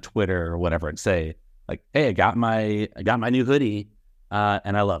post on Twitter or whatever and say like, hey, I got my new hoodie.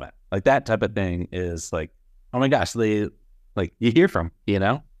 And I love it. Like that type of thing is like, oh my gosh, you hear from,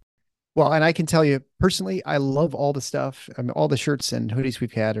 Well, and I can tell you personally, I love all the stuff. I mean, all the shirts and hoodies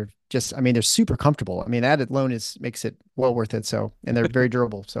we've had are just, they're super comfortable. I mean, that alone makes it well worth it. So, and they're very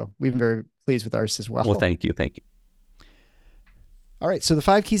durable. So we've been very pleased with ours as well. Well, thank you. All right. So the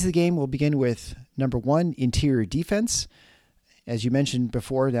 5 keys of the game, we'll begin with number 1, interior defense. As you mentioned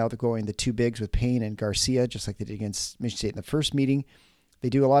before, now they're going the 2 bigs with Payne and Garcia, just like they did against Michigan State in the first meeting. They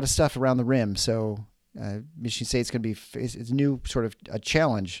do a lot of stuff around the rim. So Michigan State's going to it's a new sort of a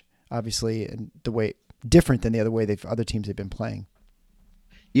challenge, obviously, and the way different than the other teams have been playing.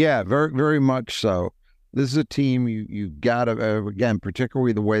 Yeah, very, very much so. This is a team you got to, again,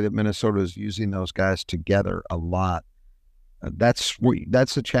 particularly the way that Minnesota is using those guys together a lot. That's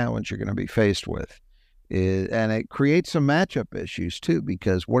the challenge you're going to be faced with. And it creates some matchup issues too,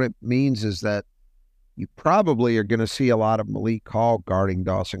 because what it means is that you probably are going to see a lot of Malik Hall guarding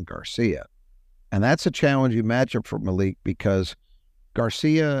Dawson Garcia. And that's a challenging matchup for Malik because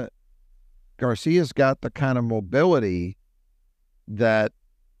Garcia's got the kind of mobility that,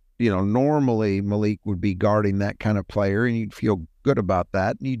 normally Malik would be guarding that kind of player and you'd feel good about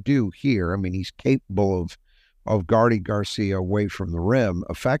that. And you do here. I mean, he's capable of guarding Garcia away from the rim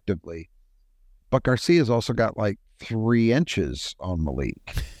effectively. But Garcia's also got like 3 inches on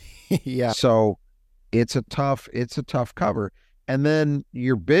Malik. Yeah. So it's a tough cover. And then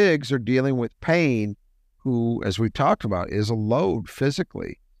your bigs are dealing with Payne, who, as we talked about, is a load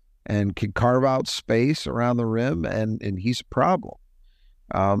physically. and can carve out space around the rim, and he's a problem.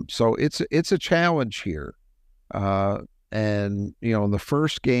 So it's a challenge here. And, in the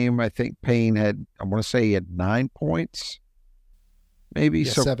first game, I think Payne I want to say he had 9 points, maybe.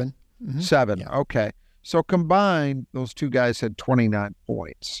 Yeah, so 7. Mm-hmm. 7. Yeah. Okay. So combined, those two guys had 29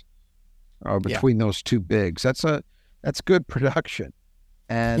 points between those two bigs. That's good production.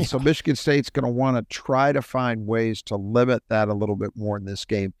 And so Michigan State's going to want to try to find ways to limit that a little bit more in this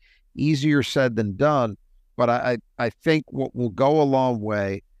game. Easier said than done, but I think what will go a long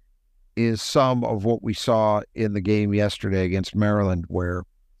way is some of what we saw in the game yesterday against Maryland, where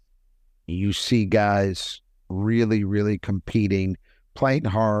you see guys really, really competing, playing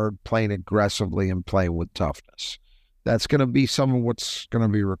hard, playing aggressively, and playing with toughness. That's going to be some of what's going to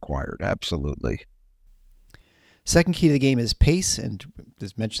be required. Absolutely. Second key to the game is pace, and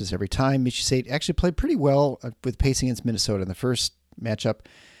just mention this every time. Michigan State actually played pretty well with pace against Minnesota in the first matchup.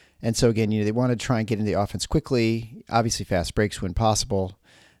 And so, again, they want to try and get into the offense quickly. Obviously, fast breaks when possible,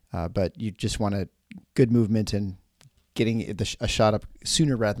 but you just want a good movement and getting a shot up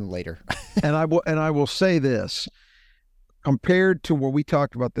sooner rather than later. And I will say this, compared to what we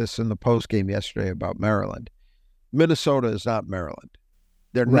talked about this in the post game yesterday about Maryland, Minnesota is not Maryland.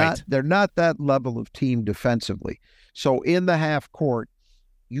 They're not that level of team defensively. So in the half court,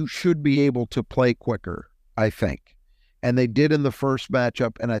 you should be able to play quicker, I think. And they did in the first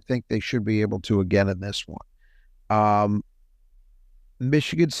matchup, and I think they should be able to again in this one.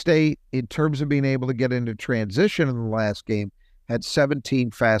 Michigan State, in terms of being able to get into transition in the last game, had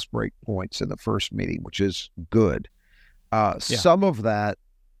 17 fast break points in the first meeting, which is good. Some of that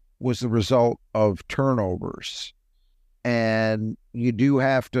was the result of turnovers. And you do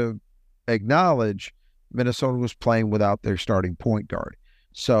have to acknowledge Minnesota was playing without their starting point guard.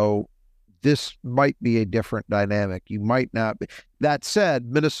 So this might be a different dynamic. You might not be. That said,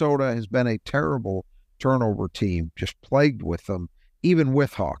 Minnesota has been a terrible turnover team, just plagued with them, even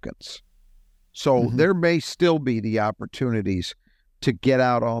with Hawkins. So there may still be the opportunities to get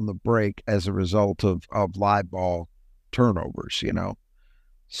out on the break as a result of live ball turnovers,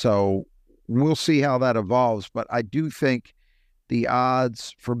 So we'll see how that evolves, but I do think the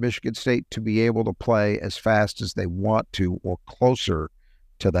odds for Michigan State to be able to play as fast as they want to, or closer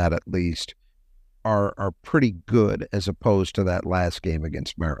to that at least, are pretty good as opposed to that last game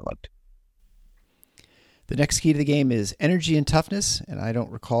against Maryland. The next key to the game is energy and toughness, and I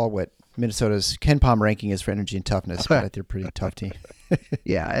don't recall what Minnesota's KenPom ranking is for energy and toughness, but they're a pretty tough team.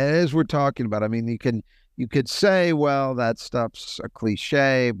 Yeah, as we're talking about, I mean, you could say, well, that stuff's a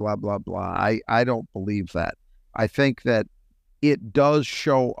cliche, blah, blah, blah. I don't believe that. I think that it does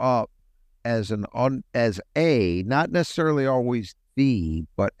show up as not necessarily always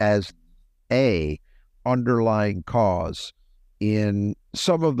but as a underlying cause in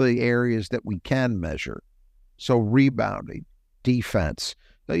some of the areas that we can measure. So rebounding, defense,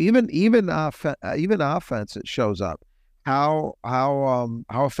 even offense, it shows up. How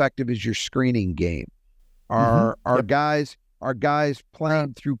effective is your screening game? Are guys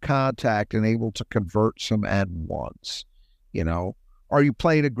playing through contact and able to convert some and ones? Are you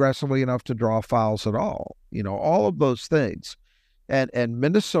playing aggressively enough to draw fouls at all? All of those things. And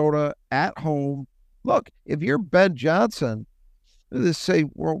Minnesota at home, look, if you're Ben Johnson, they say,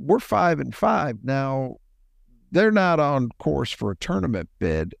 well, we're 5-5 now. They're not on course for a tournament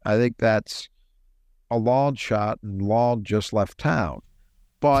bid. I think that's a long shot, and Long just left town.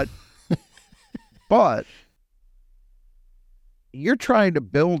 But you're trying to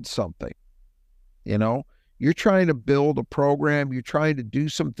build something, You're trying to build a program. You're trying to do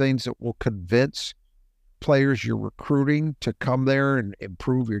some things that will convince players you're recruiting to come there and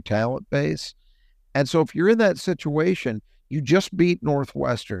improve your talent base. And so if you're in that situation, you just beat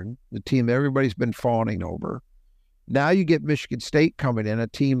Northwestern, the team everybody's been fawning over. Now you get Michigan State coming in, a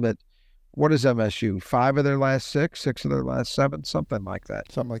team that, what is MSU? 5 of their last 6, 6 of their last 7, something like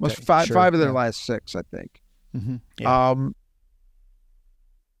that. Something like that. Five of their last 6, I think. Mm-hmm. Yeah.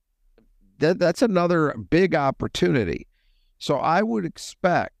 That's another big opportunity. So I would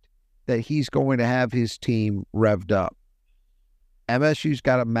expect that he's going to have his team revved up. MSU's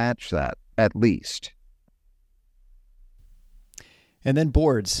got to match that at least. And then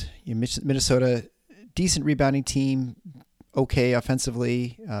boards. Minnesota, decent rebounding team, okay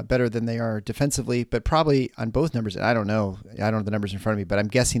offensively, better than they are defensively, but probably on both numbers. I don't know. I don't have the numbers in front of me, but I'm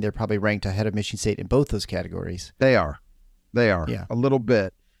guessing they're probably ranked ahead of Michigan State in both those categories. They are. Yeah. A little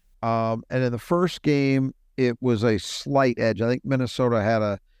bit. And in the first game, it was a slight edge. I think Minnesota had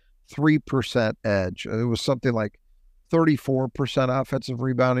a 3% edge. It was something like 34% offensive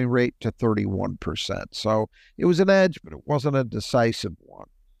rebounding rate to 31%. So it was an edge, but it wasn't a decisive one.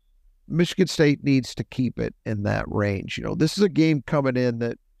 Michigan State needs to keep it in that range. This is a game coming in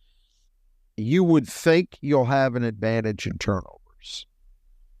that you would think you'll have an advantage in turnovers.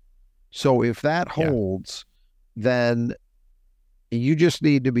 So if that holds, then you just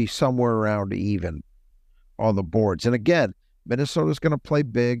need to be somewhere around even on the boards. And again, Minnesota's going to play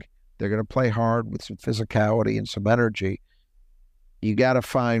big. They're going to play hard with some physicality and some energy. You got to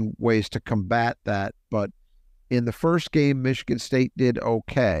find ways to combat that. But in the first game, Michigan State did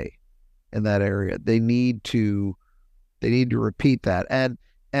okay in that area. They need to repeat that. And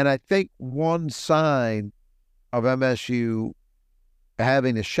I think one sign of MSU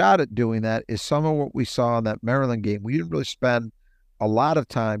having a shot at doing that is some of what we saw in that Maryland game. We didn't really spend a lot of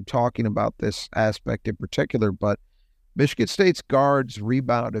time talking about this aspect in particular, but Michigan State's guards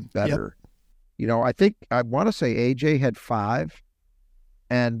rebounded better. Yep. I want to say AJ had 5,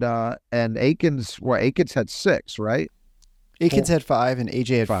 and Akins had 6, right? Akins had 5 and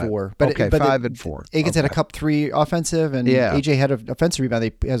AJ had 5. 4. But 5 and 4. Akins had a cup 3 offensive, and AJ had an offensive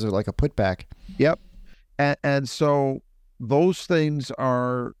rebound. He has like a putback. Yep. And so those things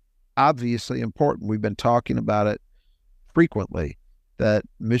are obviously important. We've been talking about it frequently, that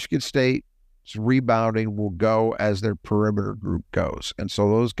Michigan State's rebounding will go as their perimeter group goes. And so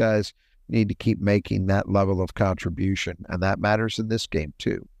those guys need to keep making that level of contribution, and that matters in this game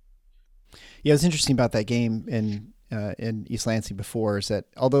too. Yeah, what's interesting about that game in East Lansing before is that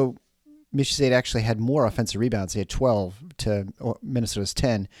although Michigan State actually had more offensive rebounds, they had 12 to Minnesota's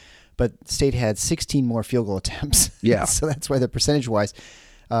 10, but State had 16 more field goal attempts. Yeah. So that's why the percentage-wise,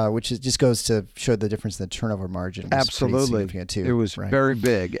 just goes to show the difference in the turnover margin. Absolutely. Too, it was very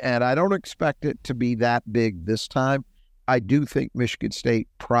big, and I don't expect it to be that big this time. I do think Michigan State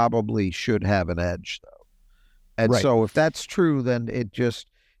probably should have an edge, though. And so if that's true, then it just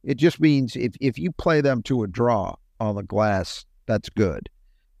means if you play them to a draw on the glass, that's good,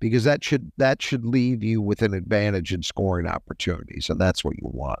 because that should leave you with an advantage in scoring opportunities, and that's what you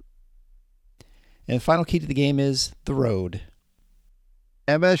want. And the final key to the game is the road.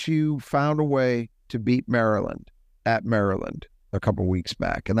 MSU found a way to beat Maryland at Maryland a couple weeks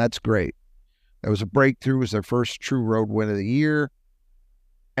back, and that's great. That was a breakthrough. It was their first true road win of the year.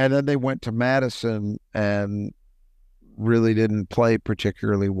 And then they went to Madison and really didn't play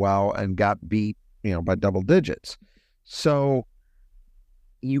particularly well and got beat, by double digits. So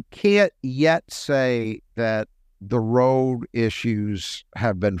you can't yet say that the road issues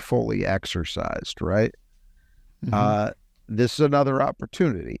have been fully exercised, right? Mm-hmm. This is another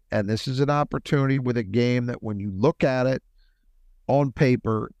opportunity, and this is an opportunity with a game that when you look at it on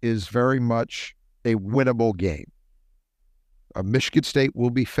paper is very much a winnable game. Michigan State will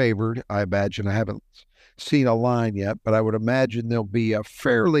be favored, I imagine. I haven't seen a line yet, but I would imagine there'll be a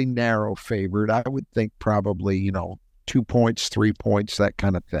fairly narrow favorite. I would think probably, 2 points, 3 points, that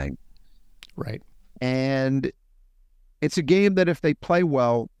kind of thing. Right. And it's a game that if they play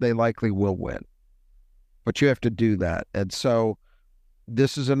well, they likely will win. But you have to do that. And so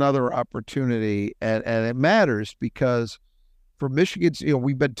this is another opportunity, and it matters because for Michigan's,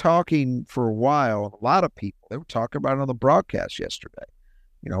 we've been talking for a while, a lot of people, they were talking about it on the broadcast yesterday.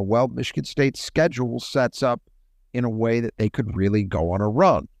 Michigan State's schedule sets up in a way that they could really go on a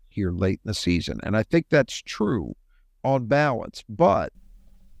run here late in the season. And I think that's true on balance, but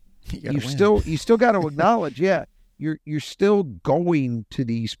you still got to acknowledge, you're still going to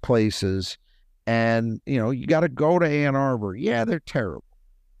these places, and you got to go to Ann Arbor. Yeah, they're terrible,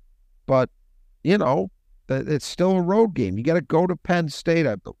 but it's still a road game. You got to go to Penn State,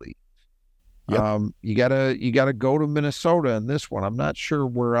 I believe. Yep. You gotta go to Minnesota in this one. I'm not sure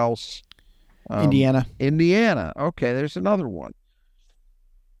where else. Indiana. Okay, there's another one.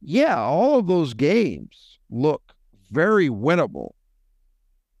 Yeah, all of those games look very winnable,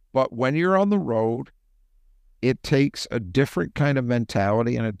 but when you're on the road, it takes a different kind of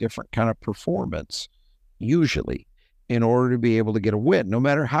mentality and a different kind of performance, usually, in order to be able to get a win, no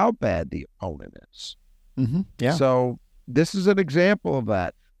matter how bad the opponent is. Mm-hmm. Yeah. So this is an example of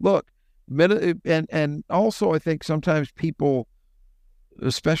that. Look, and also I think sometimes people,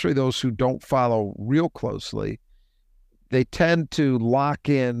 especially those who don't follow real closely, they tend to lock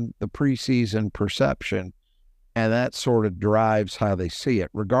in the preseason perception, and that sort of drives how they see it,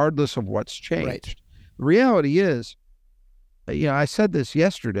 regardless of what's changed. Right. The reality is, I said this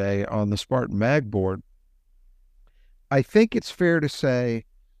yesterday on the Spartan Mag board, I think it's fair to say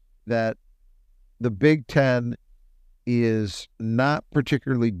that the Big Ten is not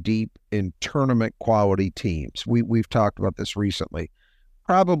particularly deep in tournament quality teams. We've talked about this recently.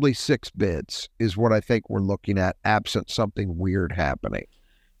 Probably 6 bids is what I think we're looking at, absent something weird happening.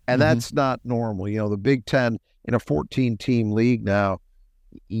 And that's not normal. The Big Ten in a 14-team league now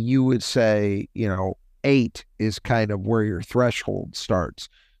you would say, 8 is kind of where your threshold starts.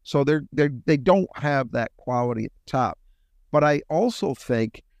 So they don't have that quality at the top. But I also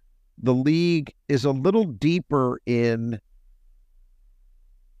think the league is a little deeper in,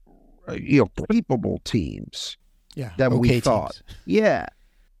 capable teams than we thought. Teams. Yeah.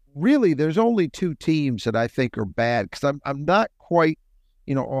 Really, there's only 2 teams that I think are bad, because I'm not quite,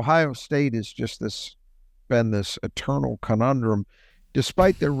 Ohio State is just been this eternal conundrum.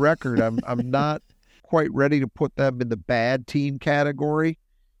 Despite their record, I'm not quite ready to put them in the bad team category.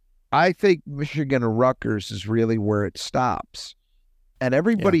 I think Michigan or Rutgers is really where it stops. And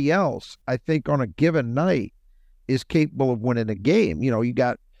everybody else, I think, on a given night is capable of winning a game. You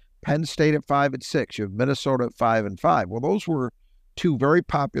got Penn State at 5-6. You have Minnesota at 5-5. Well, those were 2 very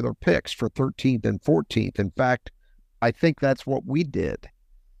popular picks for 13th and 14th. In fact, I think that's what we did.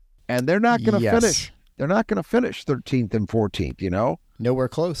 And they're not going to finish. They're not going to finish 13th and 14th, Nowhere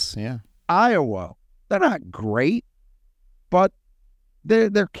close, yeah. Iowa, they're not great, but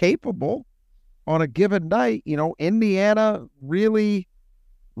they're capable on a given night. Indiana really,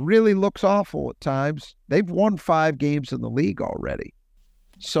 really looks awful at times. They've won 5 games in the league already.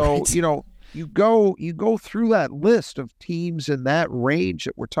 So, Right. you go through that list of teams in that range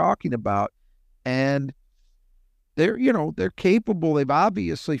that we're talking about, and they're capable. They've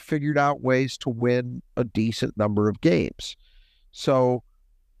obviously figured out ways to win a decent number of games. So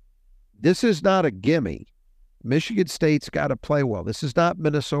this is not a gimme. Michigan State's got to play well. This is not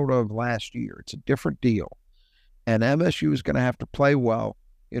Minnesota of last year. It's a different deal. And MSU is going to have to play well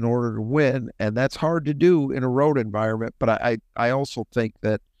in order to win, and that's hard to do in a road environment. But I also think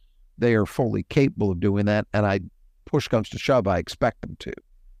that they are fully capable of doing that, and push comes to shove, I expect them to.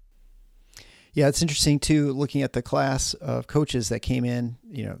 Yeah, it's interesting, too, looking at the class of coaches that came in.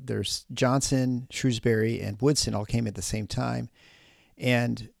 There's Johnson, Shrewsbury, and Woodson all came at the same time.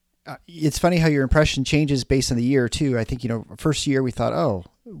 And it's funny how your impression changes based on the year, too. I think, first year we thought,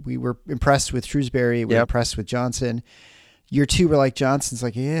 we were impressed with Shrewsbury. We were impressed with Johnson. Year 2, we're like, Johnson's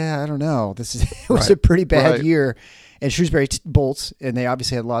like, I don't know. It was a pretty bad year. And Shrewsbury bolts, and they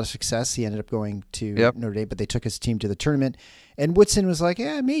obviously had a lot of success. He ended up going to Notre Dame, but they took his team to the tournament. And Woodson was like,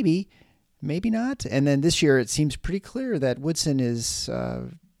 maybe not. And then this year, it seems pretty clear that Woodson is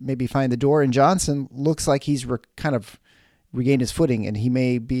maybe finding the door, and Johnson looks like he's kind of regained his footing, and he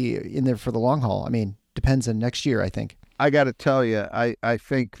may be in there for the long haul. I mean, depends on next year, I think. I got to tell you, I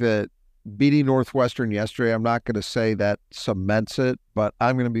think that beating Northwestern yesterday, I'm not going to say that cements it, but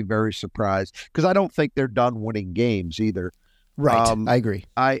I'm going to be very surprised, because I don't think they're done winning games either. Right. I agree.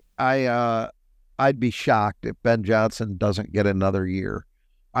 I'd be shocked if Ben Johnson doesn't get another year.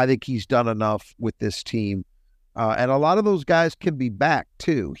 I think he's done enough with this team. And a lot of those guys can be back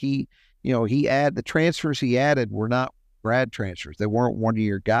too. The transfers he added were not grad transfers. They weren't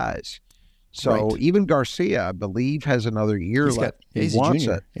 1-year guys. So even Garcia, I believe, has another year left. He wants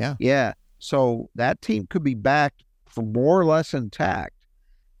it. Yeah. Yeah. So that team could be back for more or less intact.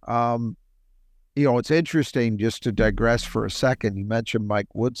 It's interesting, just to digress for a second. You mentioned Mike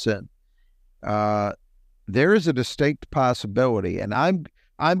Woodson. There is a distinct possibility, and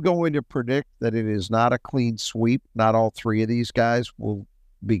I'm going to predict that it is not a clean sweep. Not all 3 of these guys will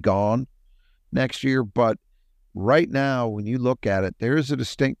be gone next year, but right now, when you look at it, there is a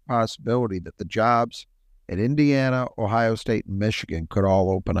distinct possibility that the jobs at Indiana, Ohio State, and Michigan could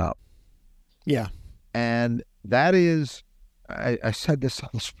all open up. Yeah. And that is, I said this on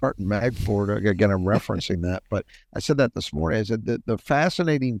the Spartan Mag board. Again, I'm referencing that, but I said that this morning. I said the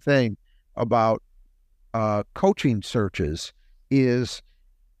fascinating thing about coaching searches is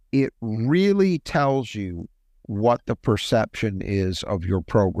it really tells you what the perception is of your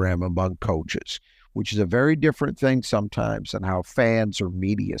program among coaches, which is a very different thing sometimes than how fans or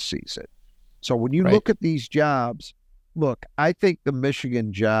media sees it. So when you look at these jobs, I think the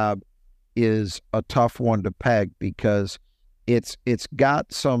Michigan job is a tough one to peg, because it's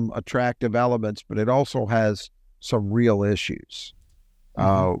got some attractive elements, but it also has some real issues,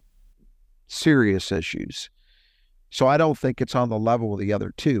 serious issues. So I don't think it's on the level of the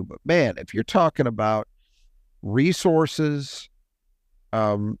other 2. But man, if you're talking about resources,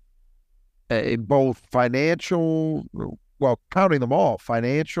 both financial, counting them all,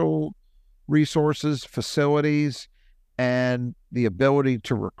 financial resources, facilities, and the ability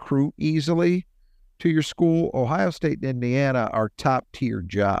to recruit easily to your school, Ohio State and Indiana are top tier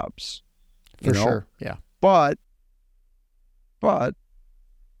jobs. For sure. Yeah. But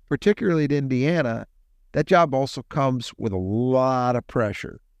particularly at Indiana, that job also comes with a lot of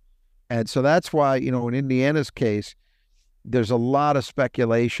pressure. And so that's why, in Indiana's case, there's a lot of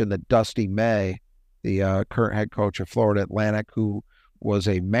speculation that Dusty May, the current head coach of Florida Atlantic, who was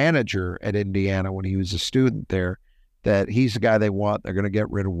a manager at Indiana when he was a student there, that he's the guy they want. They're going to get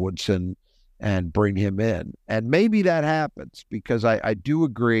rid of Woodson and bring him in. And maybe that happens, because I do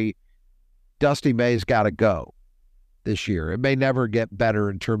agree Dusty May's got to go this year. It may never get better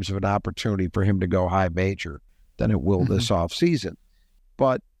in terms of an opportunity for him to go high major than it will this offseason.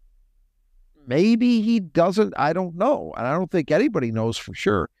 But maybe he doesn't. I don't know. And I don't think anybody knows for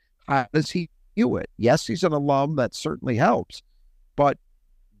sure. How does he view it? Yes, he's an alum. That certainly helps. But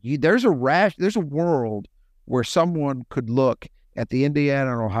there's a world where someone could look at the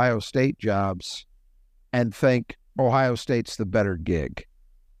Indiana and Ohio State jobs and think Ohio State's the better gig,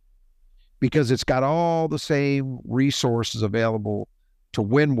 because it's got all the same resources available to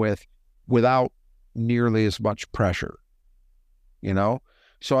win with without nearly as much pressure,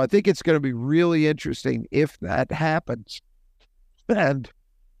 So I think it's going to be really interesting if that happens and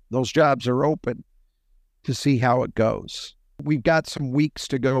those jobs are open, to see how it goes. We've got some weeks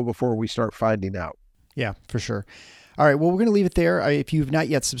to go before we start finding out. Yeah, for sure. All right, well, we're going to leave it there. If you've not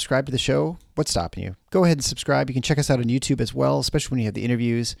yet subscribed to the show, what's stopping you? Go ahead and subscribe. You can check us out on YouTube as well, especially when you have the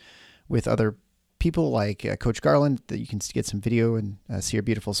interviews with other people like Coach Garland, that you can get some video and see our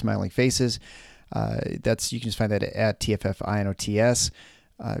beautiful smiling faces. You can just find that at TFFINOTS.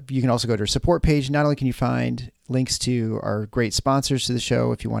 You can also go to our support page. Not only can you find links to our great sponsors to the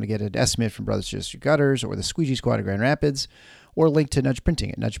show, if you want to get an estimate from Brothers Just Gutters or the Squeegee Squad of Grand Rapids, or link to Nudge Printing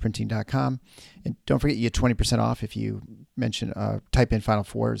at nudgeprinting.com. And don't forget, you get 20% off if you type in Final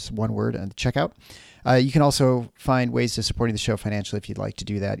Four as one word at the checkout. You can also find ways to supporting the show financially if you'd like to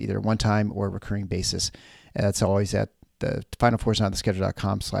do that, either a one-time or a recurring basis. That's always at the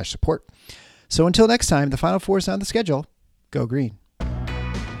finalfoursontheschedule.com/support. So until next time, the Final Four is on the schedule. Go Green.